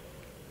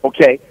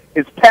 okay,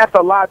 is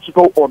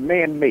pathological or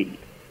man-made,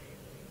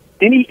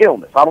 any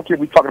illness, I don't care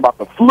if we're talking about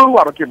the flu,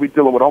 I don't care if we're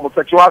dealing with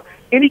homosexuality,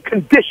 any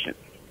condition,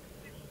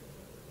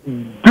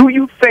 do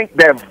you think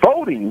that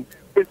voting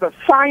is a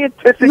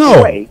scientific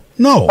way?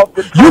 No.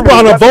 You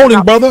brought up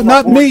voting, brother,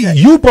 not me.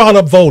 You brought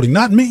up voting,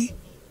 not me.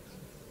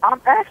 I'm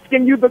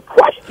asking you the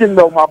question,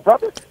 though, my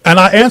brother. And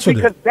I answered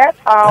it. Because that's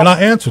how. And I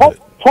answered it.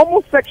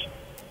 Homosexual.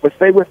 But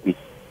stay with me.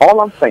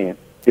 All I'm saying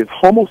is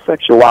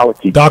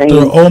homosexuality.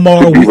 Dr.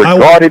 Omar, to be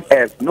regarded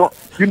as no.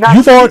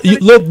 You've already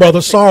look,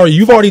 brother. Sorry,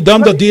 you've already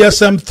done the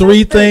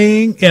DSM-3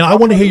 thing, and I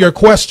want to hear your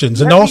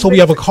questions. And also, we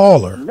have a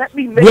caller.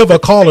 We have a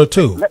caller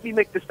too. Let me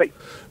make the statement.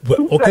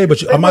 Okay,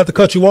 but I might have to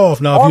cut you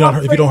off now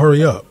if you don't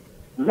hurry up.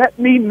 Let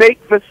me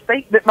make the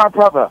statement, my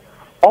brother.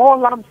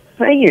 All I'm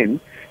saying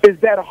is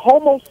that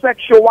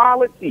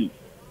homosexuality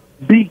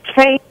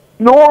became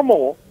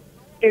normal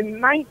in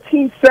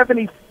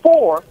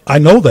 1974. I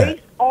know that.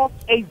 Based off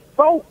a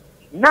vote,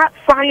 not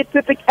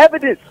scientific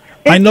evidence.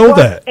 I know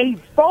that. A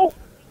vote.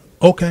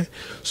 Okay.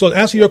 So to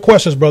answer your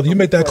questions, brother, you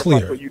make that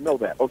clear. So you know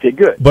that. Okay,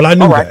 good. But I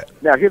knew that.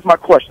 Now here's my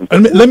question.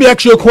 Let me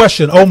ask you a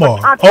question,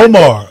 Omar.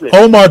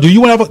 Omar, do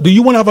you want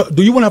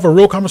to have a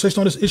real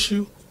conversation on this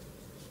issue?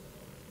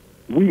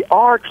 We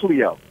are,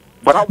 Cleo.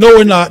 But no,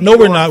 we're not. No,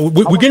 we're not.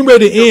 We're getting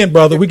ready to end,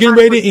 brother. We're getting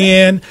ready to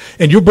end,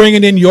 and you're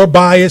bringing in your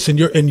bias and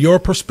your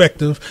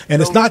perspective.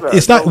 And it's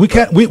not. We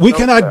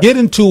cannot get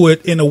into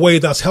it in a way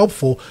that's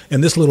helpful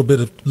in this little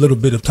bit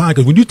of time.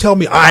 Because when you tell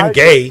me I'm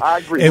gay,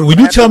 and when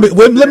you tell me,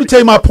 let me tell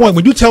you my point.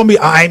 When you tell me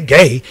I'm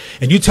gay,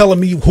 and you telling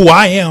me who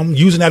I am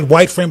using that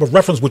white frame of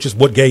reference, which is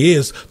what gay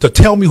is, to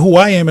tell me who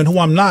I am and who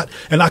I'm not,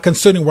 and not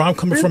considering where I'm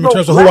coming from in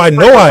terms of who I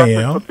know I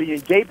am. Being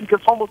gay, because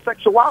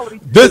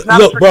homosexuality.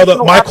 Look, brother,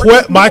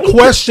 my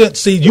question.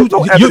 See,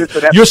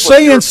 you're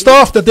saying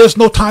stuff that there's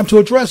no time to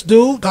address,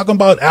 dude. Talking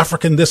about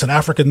African this and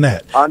African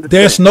that.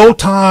 There's no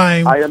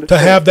time to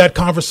have that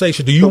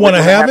conversation. Do you want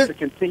to have it? To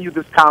continue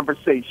this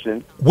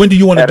conversation. When do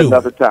you want to do it?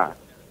 Another time.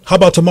 How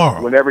about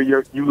tomorrow? Whenever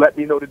you let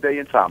me know the day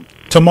and time.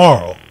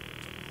 Tomorrow.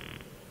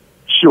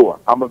 Sure,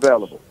 I'm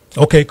available.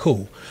 Okay,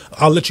 cool.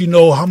 I'll let you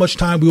know how much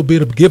time we'll be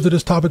able to give to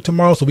this topic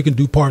tomorrow, so we can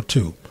do part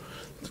 2.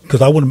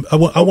 Because I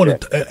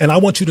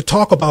want you to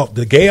talk about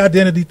the gay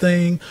identity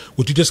thing.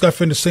 What you just got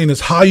finished saying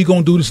is how you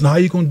going to do this and how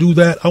you going to do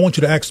that. I want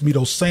you to ask me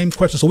those same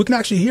questions so we can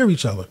actually hear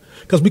each other,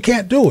 because we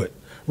can't do it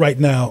right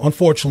now,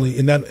 unfortunately,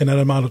 in that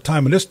amount of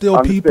time. And there's still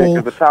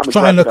people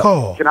trying to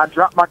call. Can I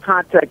drop my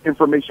contact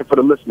information for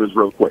the listeners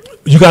real quick?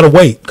 You got to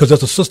wait, because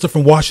there's a sister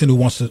from Washington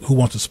who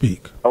wants to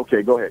speak.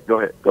 Okay, go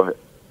ahead.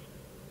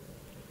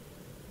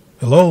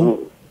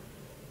 Hello,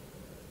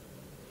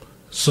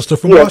 sister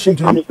from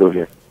Washington. I'm still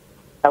here.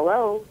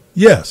 Hello?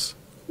 Yes.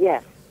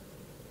 Yes.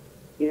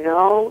 You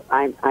know,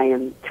 I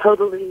am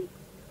totally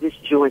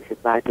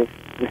disjointed by this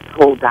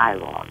whole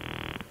dialogue.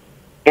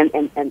 And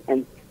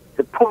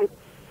the point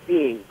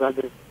being,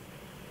 brothers,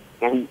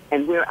 and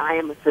where I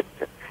am a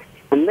sister,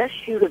 unless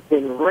you have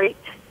been raped,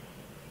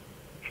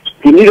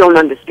 then you don't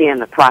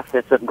understand the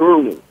process of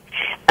grooming.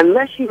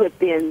 Unless you have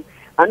been,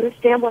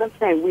 understand what I'm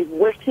saying, we've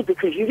wasted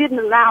because you didn't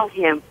allow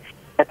him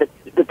at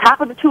the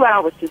top of the 2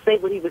 hours to say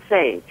what he was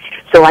saying.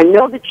 So I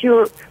know that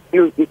you're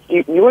and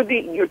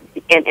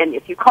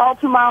if you call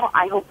tomorrow,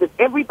 I hope that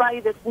everybody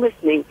that's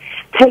listening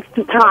takes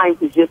the time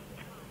to just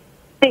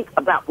think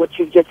about what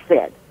you just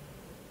said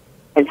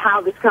and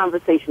how this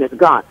conversation has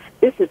gone.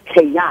 This is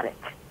chaotic.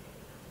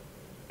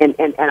 And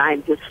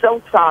I'm just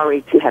so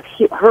sorry to have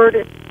heard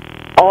it,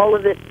 all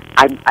of it.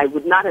 I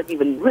would not have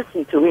even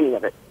listened to any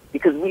of it,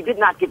 because we did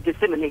not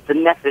disseminate the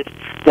message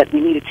that we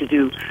needed to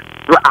do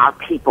for our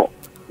people.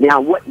 Now,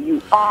 what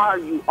you are.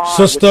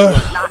 Sister,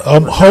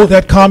 hold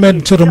that comment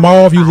until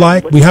tomorrow if you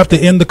like. We have to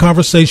end the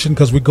conversation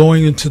because we're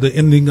going into the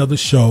ending of the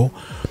show.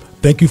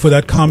 Thank you for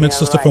that comment,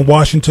 sister from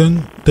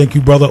Washington. Thank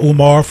you, Brother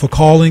Umar, for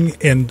calling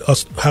and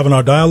us having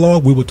our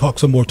dialogue. We will talk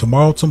some more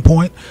tomorrow at some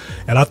point.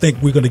 And I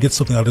think we're going to get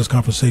something out of this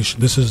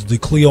conversation. This is the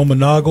Cleo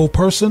Manago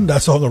person.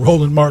 That's on the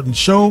Roland Martin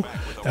Show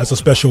as a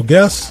special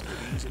guest.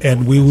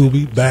 And we will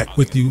be back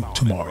with you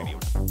tomorrow.